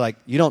it's like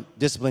you don't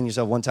discipline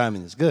yourself one time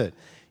and it's good.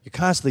 You're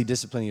constantly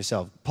disciplining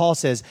yourself. Paul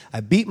says,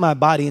 I beat my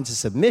body into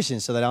submission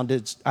so that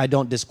I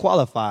don't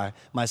disqualify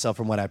myself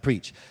from what I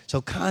preach.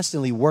 So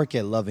constantly work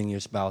at loving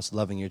your spouse,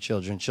 loving your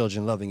children,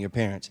 children loving your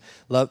parents,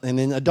 and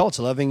then adults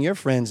loving your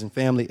friends and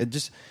family,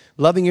 just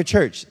loving your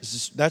church.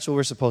 That's what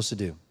we're supposed to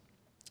do.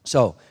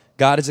 So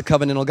God is a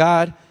covenantal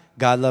God.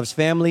 God loves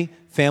family.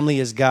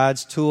 Family is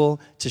God's tool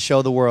to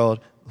show the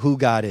world who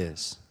God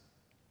is.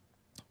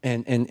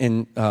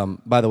 And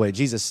by the way,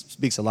 Jesus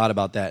speaks a lot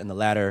about that in the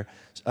latter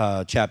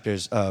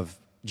chapters of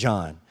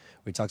John,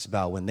 where he talks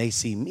about when they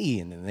see me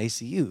and then they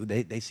see you,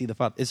 they see the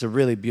Father. It's a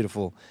really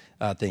beautiful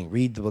thing.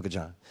 Read the book of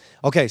John.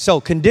 Okay, so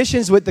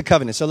conditions with the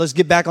covenant. So let's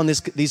get back on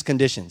these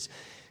conditions.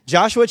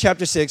 Joshua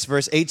chapter 6,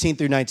 verse 18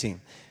 through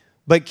 19.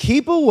 But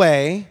keep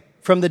away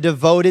from the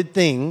devoted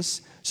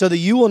things so that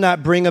you will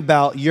not bring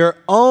about your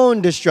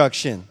own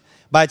destruction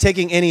by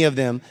taking any of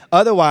them.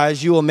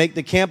 Otherwise, you will make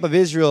the camp of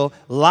Israel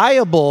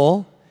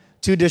liable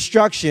to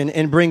destruction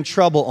and bring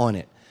trouble on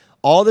it.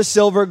 All the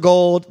silver,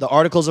 gold, the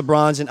articles of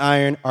bronze and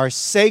iron are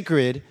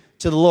sacred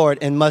to the Lord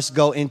and must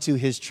go into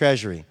his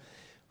treasury.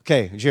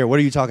 Okay, Jared, what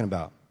are you talking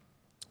about?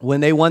 When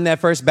they won that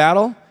first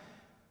battle,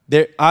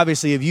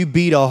 obviously, if you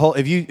beat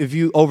if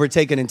you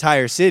overtake an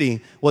entire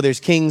city, well, there's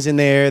kings in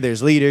there,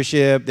 there's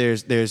leadership,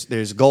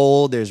 there's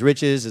gold, there's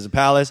riches, there's a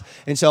palace.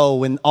 And so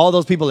when all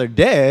those people are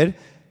dead,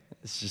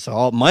 it's just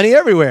all money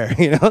everywhere,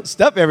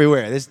 stuff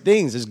everywhere. There's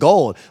things, there's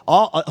gold.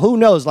 Who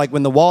knows, like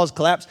when the walls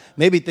collapse,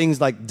 maybe things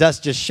like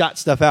dust just shot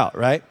stuff out,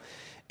 right?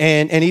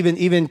 And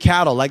even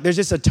cattle. Like there's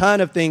just a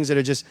ton of things that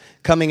are just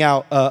coming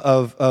out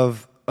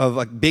of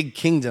a big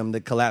kingdom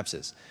that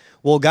collapses.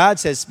 Well, God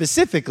says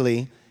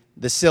specifically,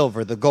 the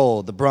silver, the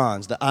gold, the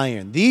bronze, the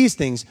iron, these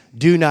things,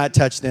 do not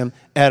touch them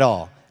at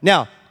all.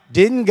 Now,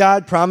 didn't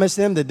God promise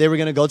them that they were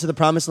going to go to the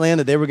promised land,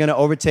 that they were going to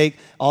overtake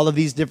all of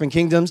these different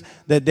kingdoms,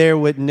 that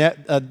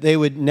they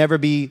would never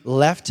be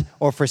left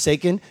or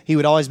forsaken? He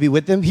would always be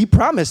with them. He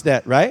promised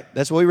that, right?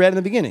 That's what we read in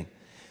the beginning.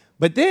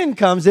 But then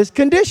comes this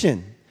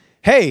condition.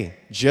 Hey,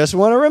 just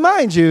want to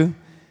remind you,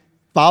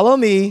 follow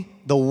me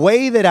the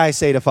way that I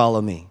say to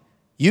follow me.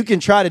 You can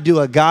try to do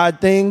a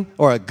God thing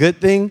or a good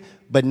thing,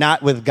 but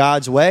not with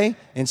God's way.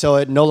 And so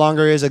it no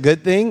longer is a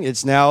good thing.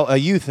 It's now a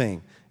you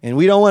thing. And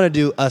we don't want to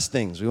do us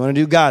things. We want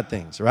to do God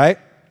things, right?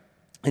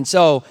 And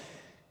so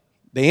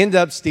they end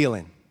up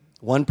stealing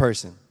one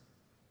person,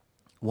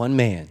 one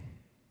man.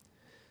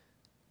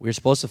 We're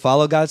supposed to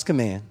follow God's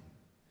command.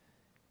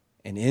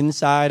 And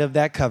inside of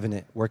that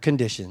covenant were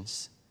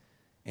conditions.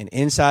 And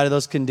inside of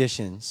those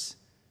conditions,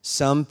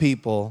 some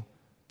people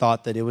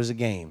thought that it was a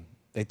game.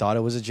 They thought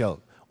it was a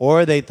joke.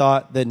 Or they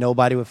thought that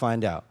nobody would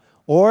find out.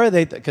 Or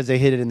because they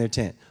hid it in their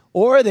tent.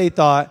 Or they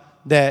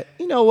thought that,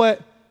 you know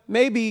what,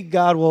 maybe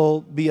God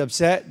will be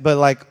upset, but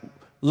like,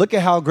 look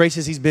at how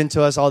gracious he's been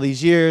to us all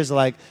these years.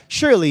 Like,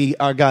 surely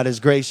our God is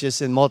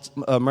gracious and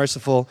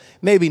merciful.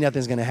 Maybe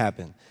nothing's going to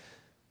happen.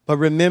 But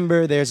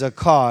remember, there's a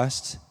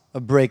cost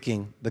of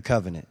breaking the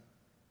covenant.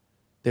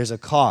 There's a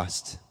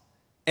cost.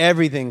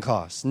 Everything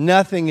costs.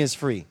 Nothing is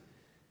free.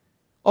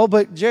 Oh,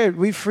 but Jared,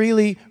 we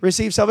freely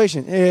receive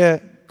salvation. Yeah,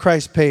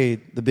 Christ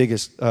paid the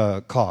biggest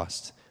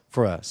cost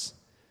for us.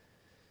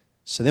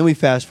 So then we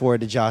fast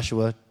forward to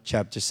Joshua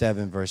chapter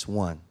 7, verse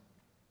 1.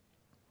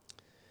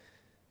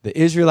 The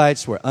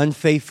Israelites were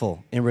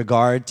unfaithful in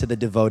regard to the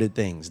devoted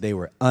things. They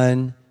were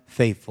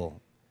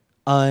unfaithful.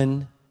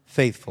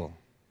 Unfaithful.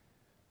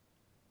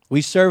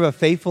 We serve a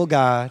faithful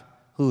God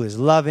who is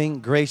loving,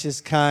 gracious,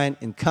 kind,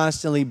 and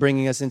constantly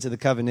bringing us into the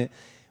covenant.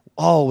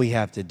 All we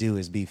have to do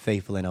is be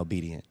faithful and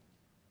obedient.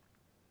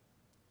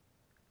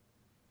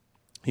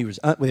 They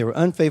were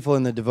unfaithful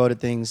in the devoted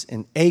things.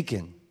 And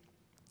Achan,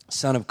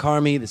 son of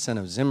Carmi, the son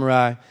of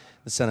Zimri,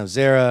 the son of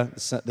Zerah,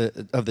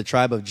 of the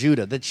tribe of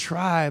Judah. The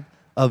tribe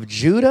of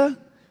Judah?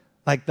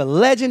 Like the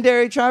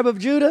legendary tribe of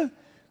Judah?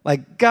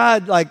 Like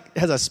God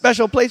has a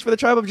special place for the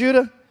tribe of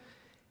Judah?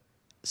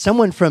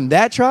 Someone from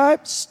that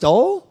tribe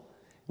stole?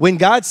 When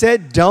God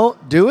said,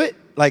 don't do it,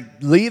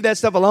 like leave that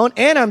stuff alone,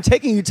 and I'm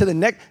taking you to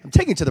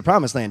the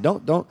promised land.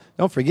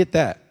 Don't forget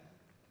that.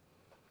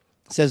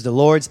 It says the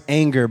Lord's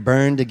anger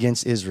burned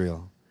against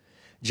Israel.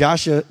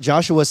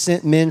 Joshua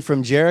sent men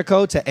from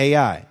Jericho to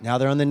Ai. Now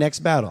they're on the next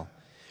battle.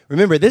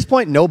 Remember, at this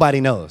point, nobody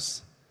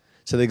knows.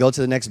 So they go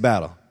to the next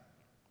battle.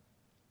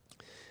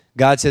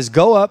 God says,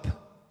 go up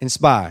and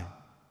spy.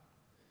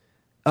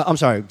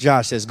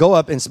 Josh says, go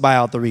up and spy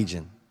out the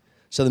region.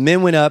 So the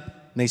men went up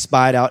and they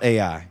spied out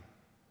Ai.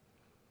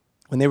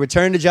 When they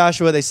returned to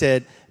Joshua, they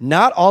said,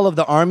 not all of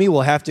the army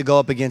will have to go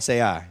up against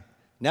Ai.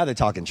 Now they're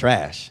talking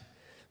trash.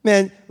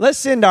 Man, let's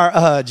send our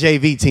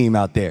JV team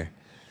out there.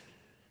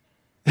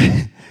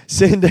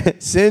 Send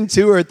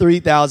 2,000 or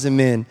 3,000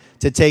 men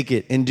to take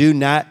it and do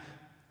not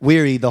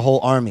weary the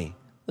whole army.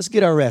 Let's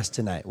get our rest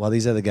tonight while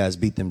these other guys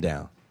beat them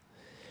down.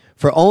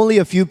 For only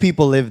a few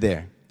people lived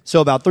there.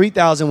 So about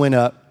 3,000 went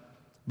up,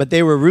 but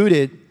they were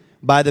routed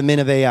by the men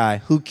of Ai,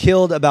 who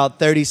killed about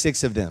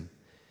 36 of them.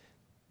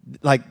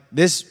 Like,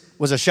 this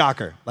was a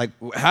shocker. Like,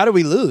 how do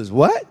we lose?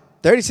 What?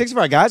 36 of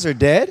our guys are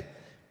dead?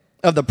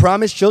 Of the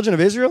promised children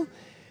of Israel?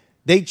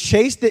 They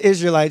chased the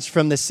Israelites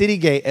from the city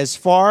gate as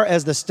far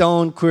as the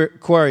stone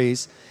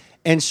quarries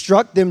and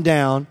struck them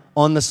down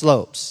on the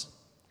slopes.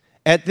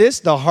 At this,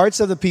 the hearts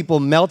of the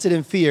people melted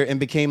in fear and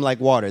became like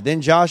water.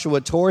 Then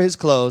Joshua tore his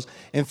clothes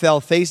and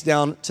fell face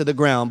down to the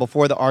ground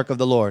before the ark of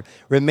the Lord,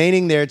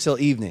 remaining there till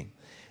evening.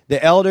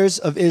 The elders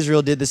of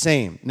Israel did the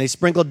same, and they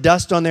sprinkled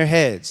dust on their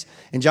heads.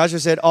 And Joshua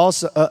said,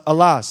 also,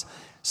 Alas,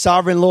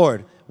 sovereign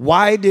Lord,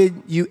 why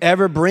did you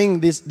ever bring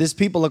this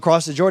people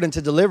across the Jordan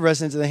to deliver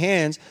us into the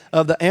hands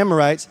of the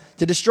Amorites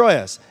to destroy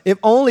us? If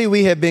only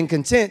we had been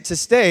content to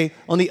stay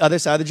on the other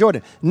side of the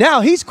Jordan.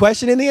 Now he's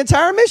questioning the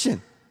entire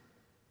mission.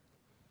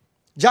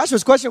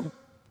 Joshua's question,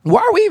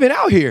 why are we even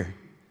out here?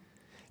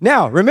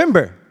 Now,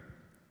 remember,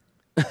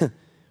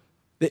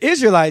 the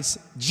Israelites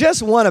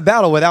just won a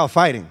battle without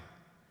fighting.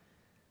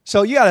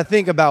 So you got to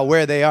think about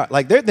where they are.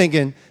 Like, they're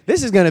thinking,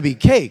 this is going to be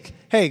cake.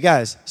 Hey,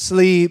 guys,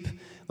 sleep,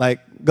 like,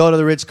 go to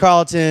the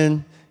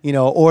Ritz-Carlton,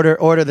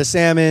 order the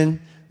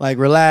salmon, like,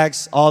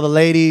 relax. All the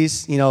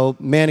ladies,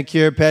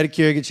 manicure,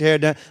 pedicure, get your hair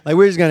done. Like,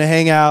 we're just going to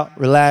hang out,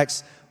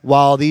 relax,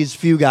 while these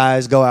few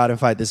guys go out and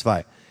fight this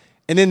fight.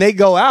 And then they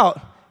go out,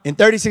 and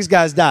 36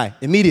 guys die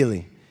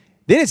immediately.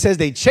 Then it says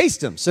they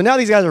chased them. So now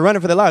these guys are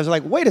running for their lives. They're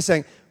like, wait a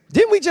second,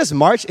 didn't we just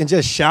march and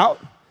just shout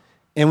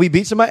and we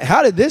beat somebody?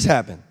 How did this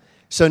happen?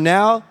 So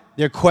now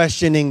they're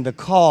questioning the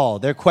call.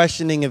 They're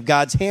questioning if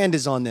God's hand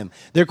is on them.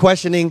 They're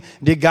questioning,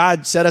 did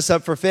God set us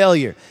up for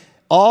failure?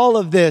 All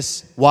of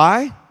this,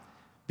 why?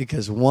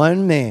 Because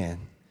one man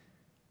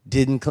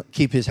didn't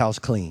keep his house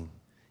clean.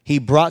 He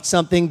brought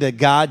something that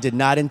God did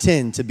not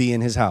intend to be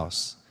in his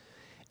house.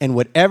 And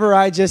whatever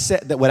I just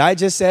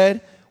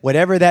said,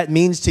 whatever that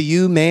means to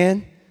you,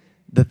 man,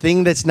 the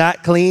thing that's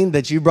not clean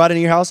that you brought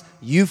into your house,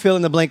 you fill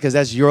in the blank because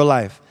that's your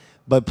life.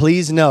 But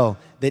please know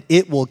that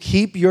it will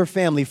keep your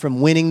family from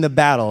winning the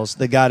battles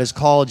that God has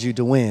called you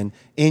to win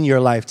in your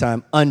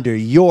lifetime under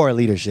your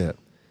leadership.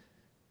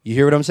 You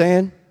hear what I'm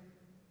saying?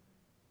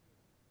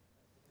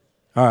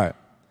 All right.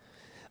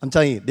 I'm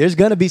telling you, there's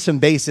going to be some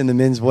bass in the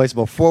men's voice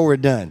before we're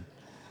done.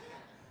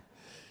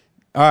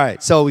 All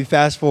right, so we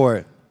fast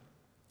forward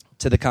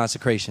to the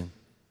consecration.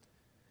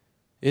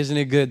 Isn't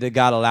it good that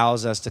God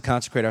allows us to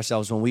consecrate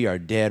ourselves when we are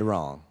dead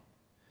wrong?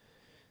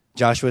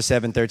 Joshua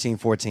 7, 13,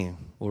 14.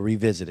 We'll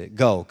revisit it.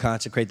 Go,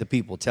 consecrate the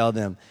people. Tell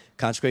them,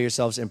 consecrate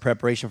yourselves in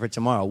preparation for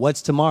tomorrow.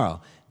 What's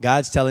tomorrow?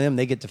 God's telling them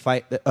they get to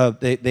fight.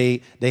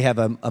 They have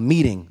a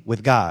meeting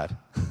with God.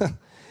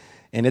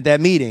 And at that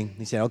meeting,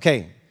 he said,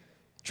 okay,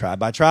 tribe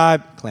by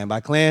tribe, clan by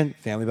clan,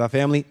 family by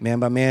family, man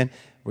by man,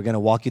 we're going to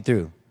walk you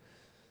through.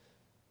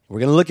 We're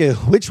going to look at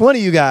which one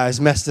of you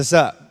guys messed us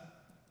up.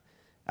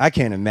 I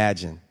can't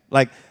imagine.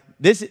 Like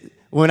this,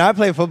 when I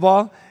played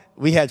football,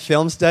 we had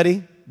film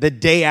study the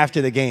day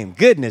after the game.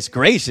 Goodness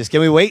gracious. Can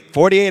we wait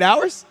 48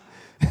 hours?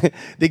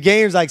 The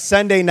game's like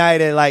Sunday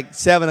night at like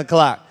 7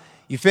 o'clock.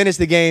 You finish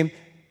the game,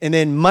 and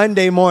then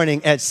Monday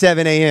morning at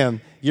 7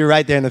 a.m., you're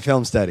right there in the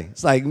film study.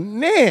 It's like,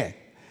 man.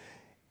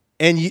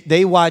 And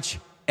they watch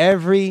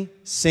every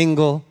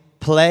single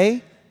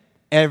play,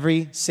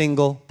 every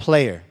single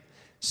player.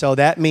 So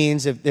that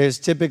means if there's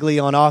typically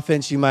on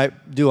offense, you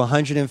might do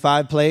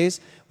 105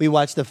 plays. We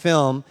watch the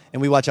film,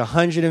 and we watch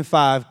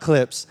 105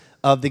 clips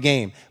of the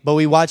game. But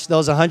we watch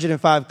those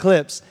 105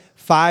 clips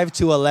 5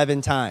 to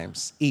 11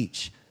 times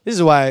each. This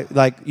is why,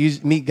 like, you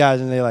meet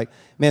guys, and they're like,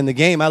 man,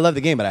 I love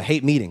the game, but I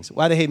hate meetings.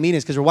 Why do they hate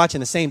meetings? Because we're watching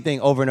the same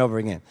thing over and over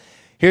again.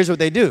 Here's what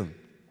they do.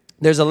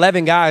 There's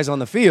 11 guys on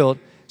the field,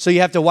 so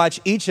you have to watch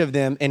each of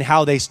them and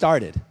how they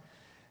started.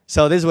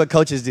 So this is what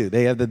coaches do.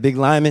 They have the big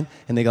lineman,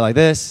 and they go like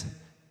this.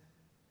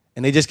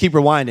 And they just keep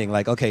rewinding,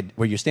 like, okay,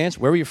 where your stance?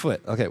 Where were your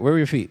foot? Okay, where were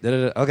your feet?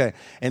 Da-da-da. Okay.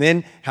 And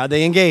then how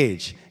they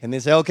engage. And they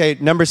say, okay,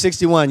 number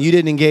 61, you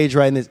didn't engage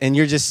right in this. And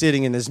you're just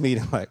sitting in this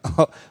meeting like,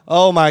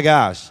 oh my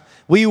gosh,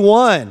 we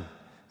won.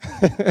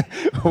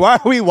 Why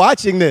are we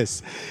watching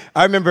this?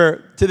 I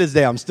remember, to this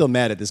day, I'm still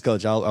mad at this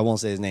coach. I won't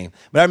say his name.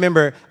 But I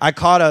remember I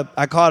caught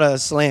a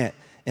slant.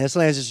 And the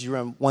slant is just you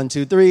run 1,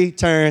 2, 3,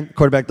 turn,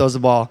 quarterback throws the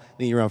ball,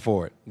 then you run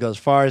forward. Go as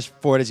far as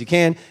forward as you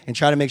can and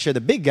try to make sure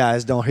the big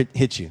guys don't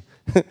hit you.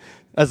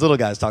 Us little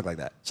guys talk like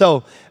that.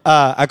 So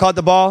I caught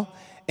the ball,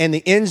 and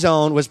the end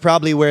zone was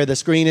probably where the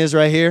screen is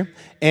right here,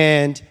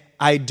 and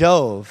I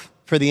dove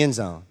for the end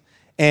zone.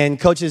 And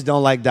coaches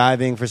don't like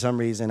diving for some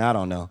reason. I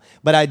don't know.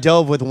 But I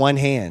dove with one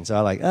hand. So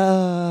I like,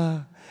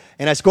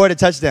 and I scored a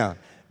touchdown.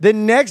 The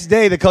next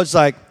day, the coach's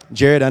like,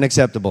 Jared,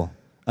 unacceptable.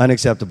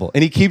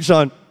 And he keeps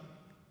on,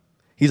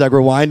 he's like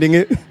rewinding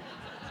it.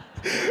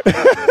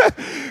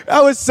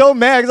 I was so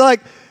mad. 'Cause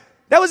like,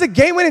 that was a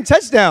game-winning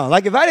touchdown.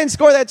 Like, if I didn't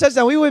score that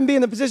touchdown, we wouldn't be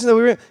in the position that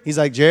we were in. He's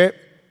like, Jared,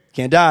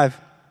 can't dive.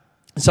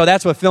 So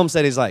that's what film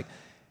study is like.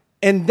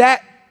 And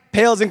that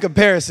pales in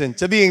comparison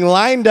to being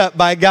lined up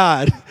by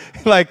God.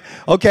 Like,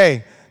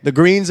 okay, the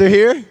Greens are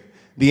here.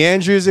 The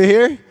Andrews are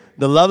here.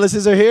 The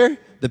Lovelaces are here.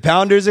 The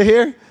Pounders are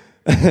here.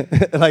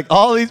 Like,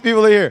 all these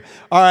people are here.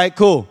 All right,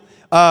 cool.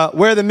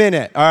 Where are the men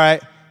at? All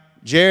right,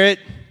 Jared,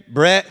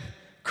 Brett,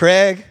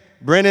 Craig,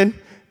 Brennan.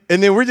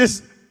 And then we're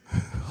just,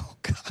 oh,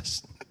 gosh.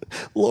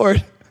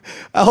 Lord,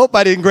 I hope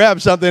I didn't grab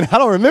something. I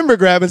don't remember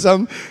grabbing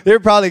something. There are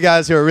probably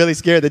guys who are really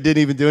scared that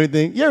didn't even do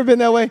anything. You ever been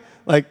that way?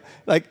 Like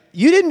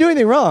you didn't do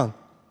anything wrong,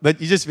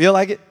 but you just feel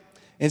like it.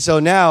 And so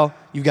now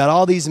you've got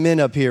all these men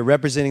up here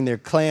representing their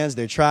clans,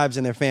 their tribes,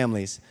 and their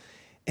families,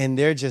 and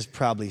they're just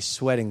probably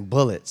sweating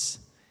bullets.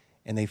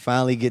 And they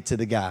finally get to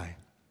the guy.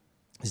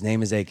 His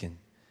name is Achan.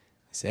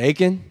 They say,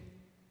 Achan,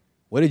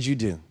 what did you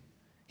do?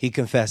 He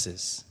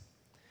confesses.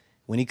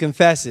 When he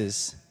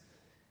confesses,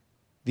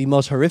 the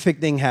most horrific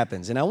thing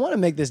happens. And I want to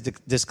make this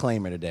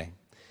disclaimer today.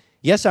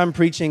 Yes, I'm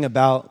preaching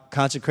about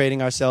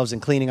consecrating ourselves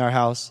and cleaning our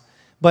house,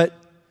 but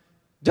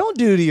don't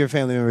do to your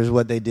family members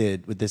what they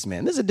did with this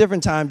man. This is a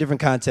different time,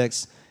 different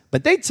context,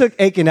 but they took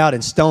Achan out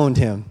and stoned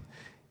him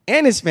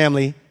and his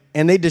family,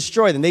 and they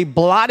destroyed them. They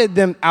blotted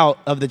them out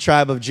of the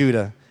tribe of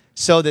Judah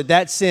so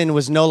that sin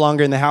was no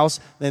longer in the house,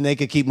 then they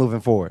could keep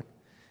moving forward.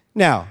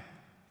 Now,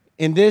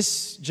 in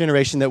this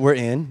generation that we're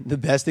in, the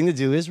best thing to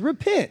do is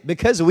repent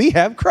because we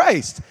have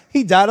Christ.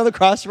 He died on the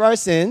cross for our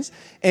sins,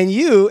 and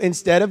you,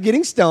 instead of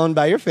getting stoned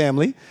by your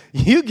family,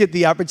 you get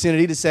the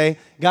opportunity to say,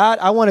 God,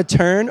 I want to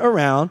turn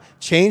around,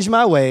 change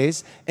my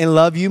ways, and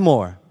love you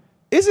more.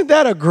 Isn't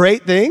that a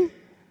great thing?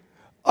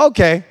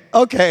 Okay,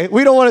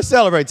 we don't want to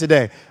celebrate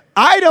today.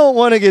 I don't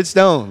want to get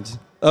stoned,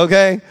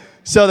 okay?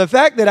 So the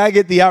fact that I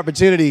get the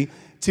opportunity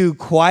to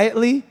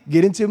quietly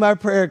get into my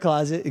prayer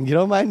closet and get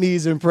on my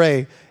knees and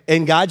pray,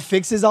 and God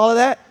fixes all of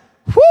that,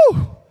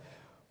 whoo,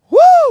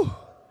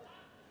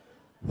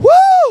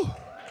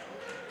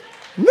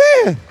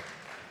 man.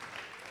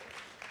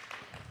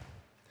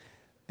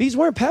 These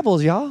weren't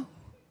pebbles, y'all.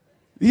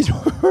 These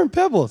weren't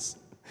pebbles.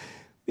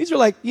 These are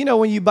like,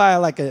 when you buy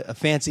like a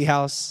fancy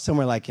house,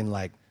 somewhere like in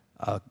like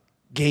a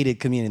gated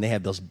community, they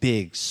have those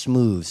big,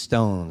 smooth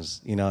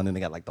stones, and then they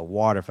got like the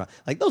water.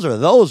 Like those are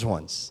those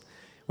ones.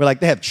 Where like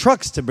they have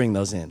trucks to bring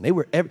those in.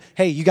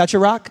 Hey, you got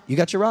your rock? You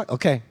got your rock?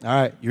 Okay, all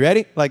right, you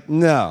ready? Like,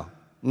 no,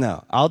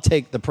 I'll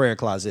take the prayer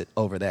closet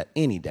over that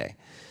any day.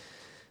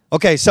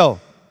 Okay, so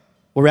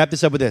we'll wrap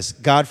this up with this.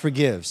 God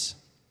forgives.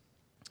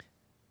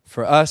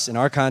 For us, in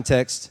our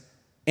context,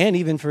 and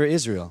even for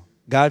Israel,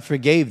 God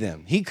forgave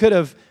them. He could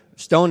have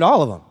stoned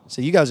all of them.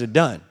 So you guys are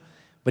done.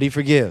 But he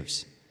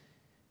forgives.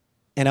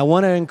 And I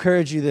want to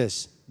encourage you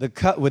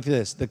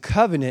the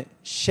covenant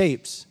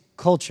shapes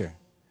culture.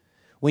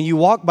 When you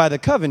walk by the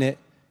covenant,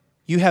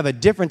 you have a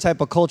different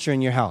type of culture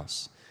in your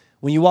house.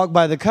 When you walk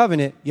by the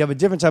covenant, you have a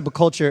different type of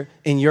culture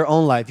in your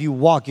own life.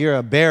 You're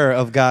a bearer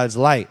of God's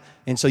light.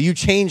 And so you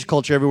change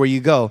culture everywhere you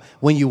go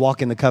when you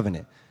walk in the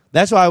covenant.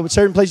 That's why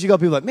certain places you go,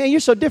 people are like, man, you're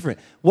so different.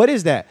 What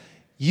is that?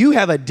 You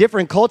have a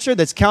different culture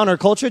that's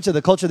counterculture to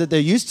the culture that they're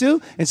used to.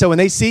 And so when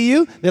they see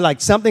you, they're like,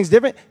 something's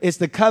different. It's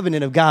the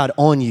covenant of God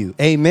on you.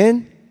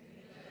 Amen?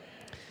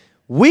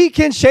 We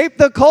can shape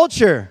the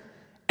culture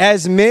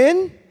as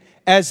men,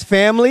 as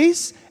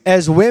families,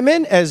 as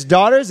women, as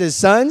daughters, as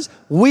sons.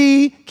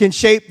 We can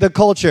shape the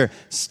culture.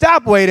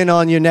 Stop waiting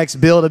on your next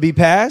bill to be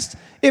passed.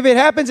 If it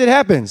happens, it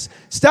happens.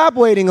 Stop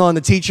waiting on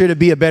the teacher to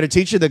be a better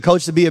teacher, the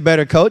coach to be a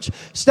better coach.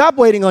 Stop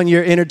waiting on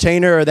your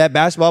entertainer or that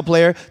basketball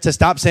player to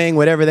stop saying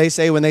whatever they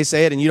say when they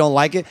say it and you don't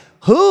like it.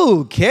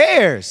 Who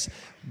cares?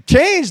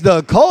 Change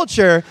the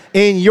culture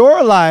in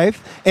your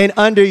life and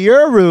under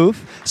your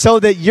roof so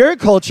that your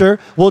culture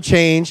will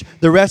change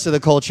the rest of the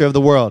culture of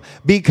the world.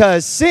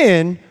 Because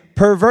sin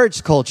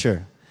perverts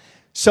culture.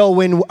 So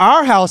when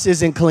our house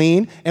isn't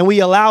clean and we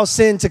allow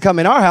sin to come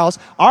in our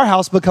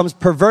house becomes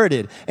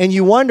perverted. And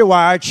you wonder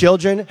why our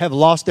children have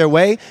lost their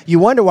way. You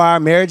wonder why our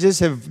marriages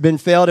have been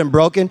failed and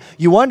broken.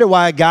 You wonder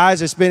why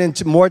guys are spending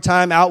more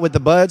time out with the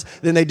buds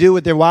than they do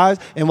with their wives,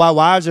 and why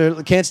wives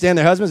can't stand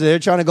their husbands. They're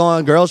trying to go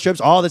on girls'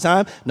 trips all the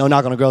time. No,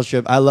 not on a girls'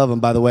 trip. I love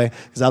them, by the way,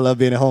 because I love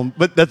being at home.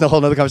 But that's a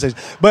whole other conversation.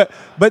 But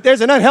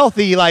there's an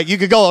unhealthy, you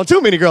could go on too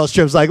many girls'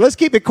 trips. Let's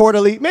keep it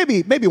quarterly,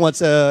 maybe once,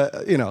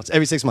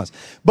 every 6 months.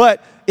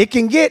 But it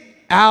can get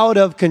out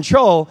of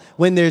control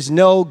when there's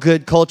no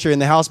good culture in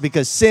the house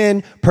because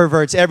sin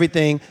perverts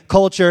everything.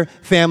 Culture,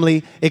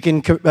 family,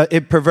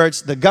 it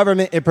perverts the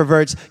government, it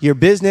perverts your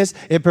business,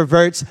 it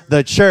perverts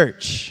the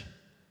church.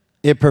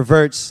 It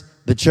perverts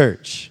the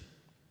church.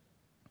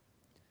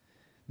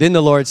 Then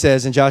the Lord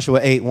says in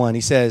Joshua 8:1,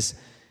 he says,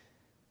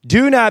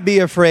 do not be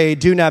afraid,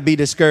 do not be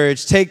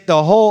discouraged. Take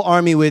the whole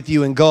army with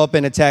you and go up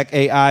and attack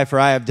Ai, for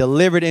I have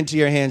delivered into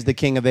your hands the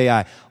king of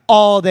Ai.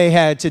 All they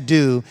had to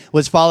do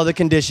was follow the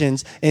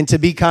conditions and to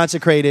be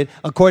consecrated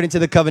according to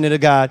the covenant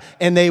of God,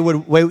 and they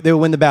would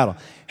win the battle.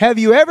 Have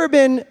you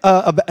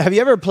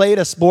ever played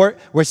a sport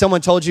where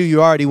someone told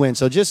you already win,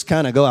 so just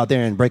kind of go out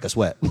there and break a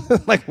sweat?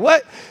 Like,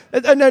 what?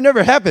 That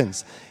never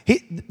happens.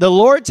 The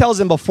Lord tells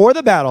him before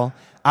the battle,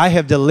 I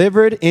have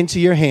delivered into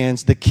your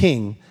hands the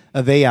king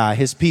of Ai,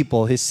 his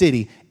people, his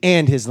city,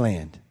 and his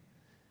land.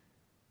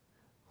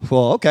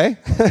 Well, okay.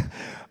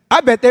 I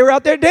bet they were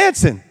out there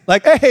dancing.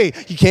 Like, hey,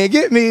 you can't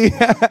get me.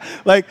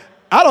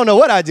 I don't know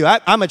what I do.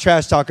 I'm a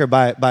trash talker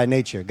by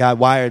nature. God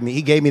wired me.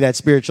 He gave me that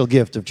spiritual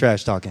gift of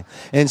trash talking.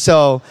 And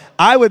so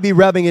I would be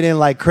rubbing it in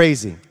like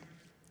crazy.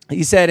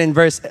 He said in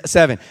verse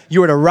 7,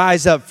 you are to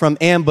rise up from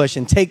ambush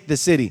and take the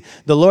city.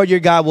 The Lord your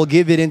God will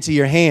give it into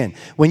your hand.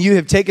 When you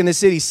have taken the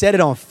city, set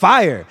it on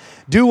fire.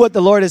 Do what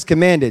the Lord has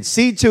commanded.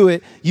 See to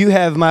it, you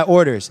have my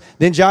orders.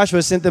 Then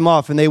Joshua sent them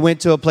off, and they went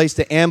to a place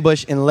to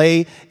ambush and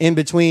lay in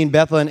between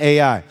Bethel and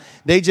Ai.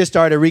 They just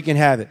started wreaking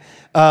havoc.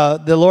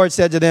 the Lord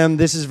said to them,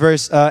 this is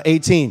verse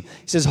 18. He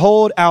says,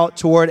 hold out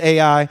toward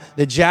Ai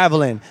the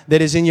javelin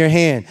that is in your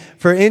hand,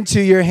 for into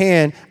your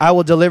hand I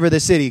will deliver the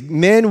city.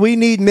 Men, we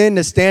need men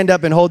to stand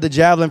up and hold the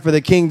javelin for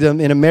the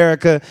kingdom in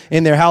America,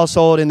 in their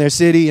household, in their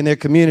city, in their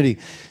community.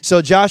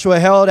 So Joshua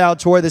held out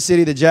toward the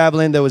city the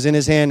javelin that was in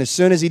his hand. As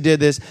soon as he did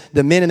this,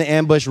 the men in the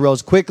ambush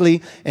rose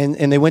quickly, and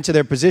they went to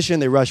their position.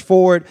 They rushed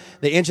forward.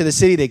 They entered the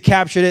city. They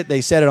captured it.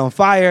 They set it on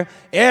fire.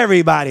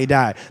 Everybody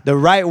died. The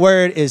right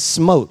word is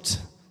smote.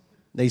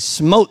 They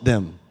smote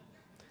them.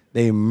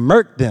 They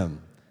murked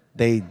them.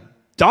 They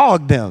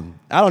dogged them.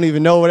 I don't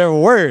even know whatever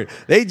word.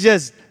 They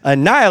just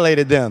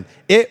annihilated them.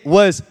 It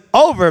was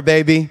over,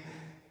 baby.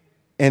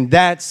 And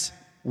that's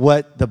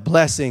what the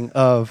blessing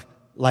of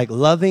like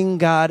loving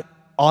God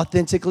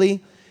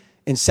authentically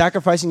and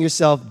sacrificing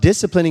yourself,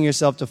 disciplining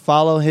yourself to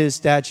follow his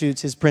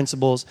statutes, his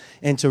principles,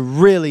 and to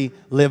really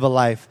live a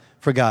life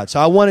for God. So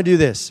I want to do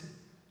this.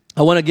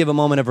 I want to give a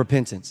moment of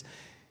repentance.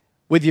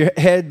 With your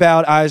head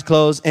bowed, eyes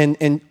closed,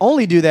 and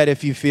only do that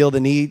if you feel the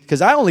need.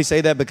 Because I only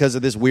say that because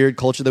of this weird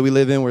culture that we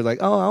live in. We're like,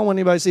 oh, I don't want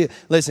anybody to see it.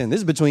 Listen, this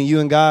is between you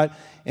and God.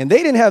 And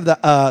they didn't have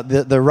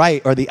the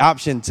right or the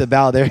option to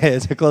bow their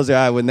heads or close their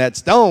eye when that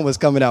stone was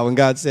coming out, when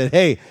God said,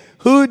 hey,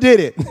 who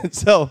did it?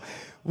 So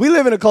we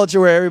live in a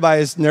culture where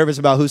everybody is nervous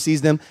about who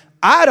sees them.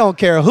 I don't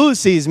care who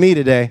sees me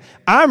today.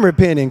 I'm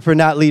repenting for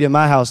not leading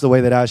my house the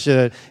way that I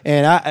should.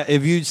 And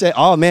if you say,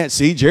 oh, man,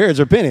 see, Jared's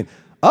repenting.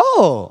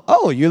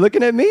 Oh, you're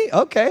looking at me?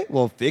 Okay,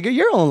 well, figure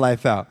your own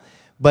life out.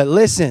 But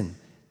listen,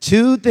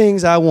 2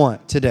 things I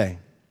want today.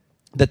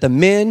 That the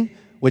men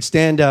would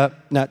stand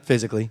up, not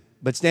physically,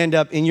 but stand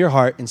up in your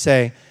heart and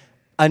say,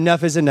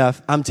 enough is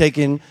enough. I'm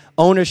taking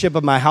ownership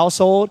of my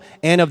household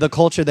and of the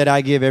culture that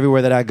I give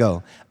everywhere that I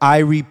go. I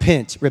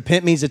repent.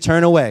 Repent means to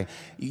turn away.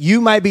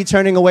 You might be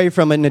turning away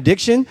from an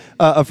addiction,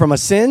 from a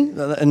sin,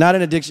 not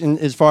an addiction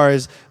as far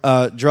as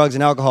drugs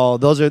and alcohol.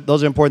 Those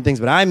are important things.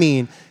 But I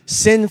mean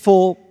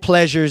sinful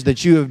pleasures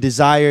that you have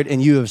desired and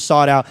you have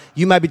sought out.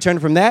 You might be turning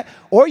from that,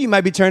 or you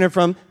might be turning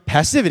from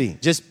passivity,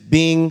 just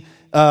being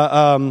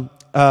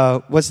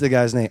what's the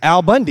guy's name?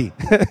 Al Bundy.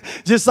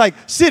 Just like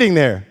sitting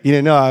there.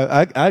 You know,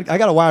 I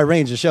got a wide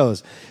range of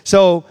shows.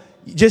 So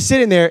just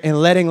sitting there and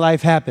letting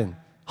life happen.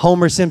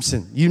 Homer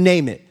Simpson, you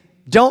name it.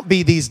 Don't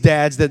be these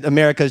dads that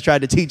America has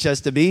tried to teach us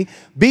to be.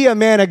 Be a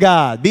man of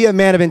God. Be a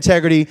man of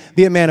integrity.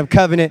 Be a man of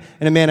covenant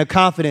and a man of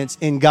confidence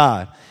in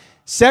God.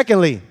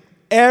 Secondly,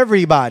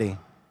 everybody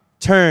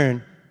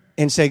turn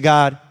and say,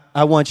 God,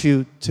 I want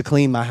you to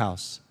clean my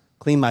house,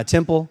 clean my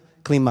temple,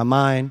 clean my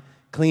mind,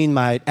 clean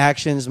my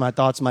actions, my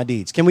thoughts, my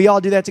deeds. Can we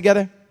all do that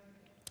together?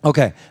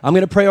 Okay, I'm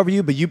going to pray over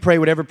you, but you pray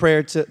whatever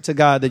prayer to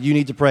God that you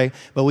need to pray,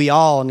 but we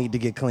all need to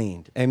get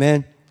cleaned.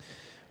 Amen?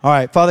 All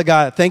right, Father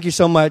God, thank you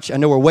so much. I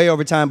know we're way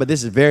over time, but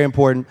this is very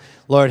important.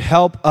 Lord,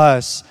 help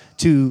us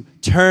to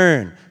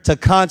turn, to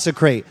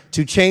consecrate,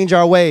 to change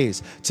our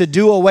ways, to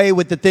do away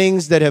with the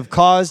things that have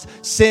caused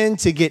sin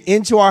to get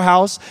into our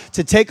house,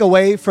 to take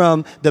away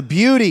from the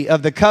beauty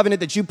of the covenant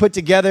that you put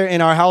together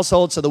in our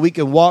household so that we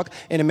can walk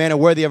in a manner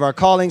worthy of our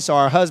calling, so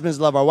our husbands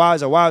love our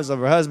wives love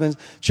our husbands,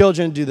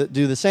 children do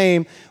the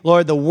same.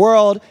 Lord, the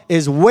world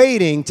is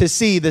waiting to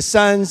see the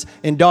sons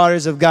and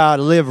daughters of God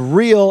live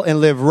real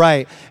and live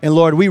right. And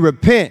Lord, we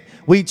repent.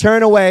 We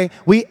turn away.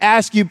 We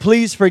ask you,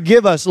 please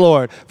forgive us,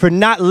 Lord, for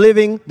not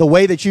living the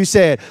way that you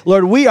said.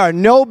 Lord, we are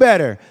no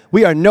better.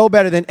 We are no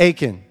better than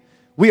Achan.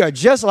 We are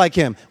just like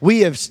him.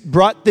 We have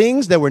brought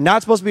things that were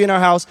not supposed to be in our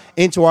house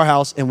into our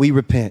house, and we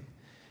repent.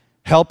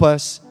 Help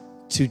us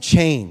to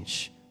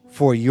change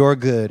for your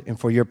good and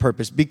for your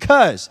purpose,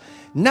 because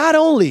not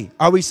only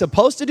are we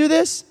supposed to do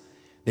this,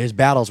 there's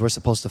battles we're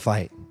supposed to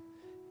fight.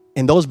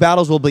 And those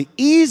battles will be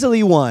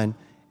easily won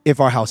if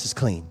our house is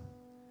clean.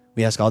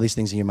 We ask all these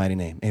things in your mighty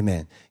name.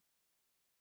 Amen.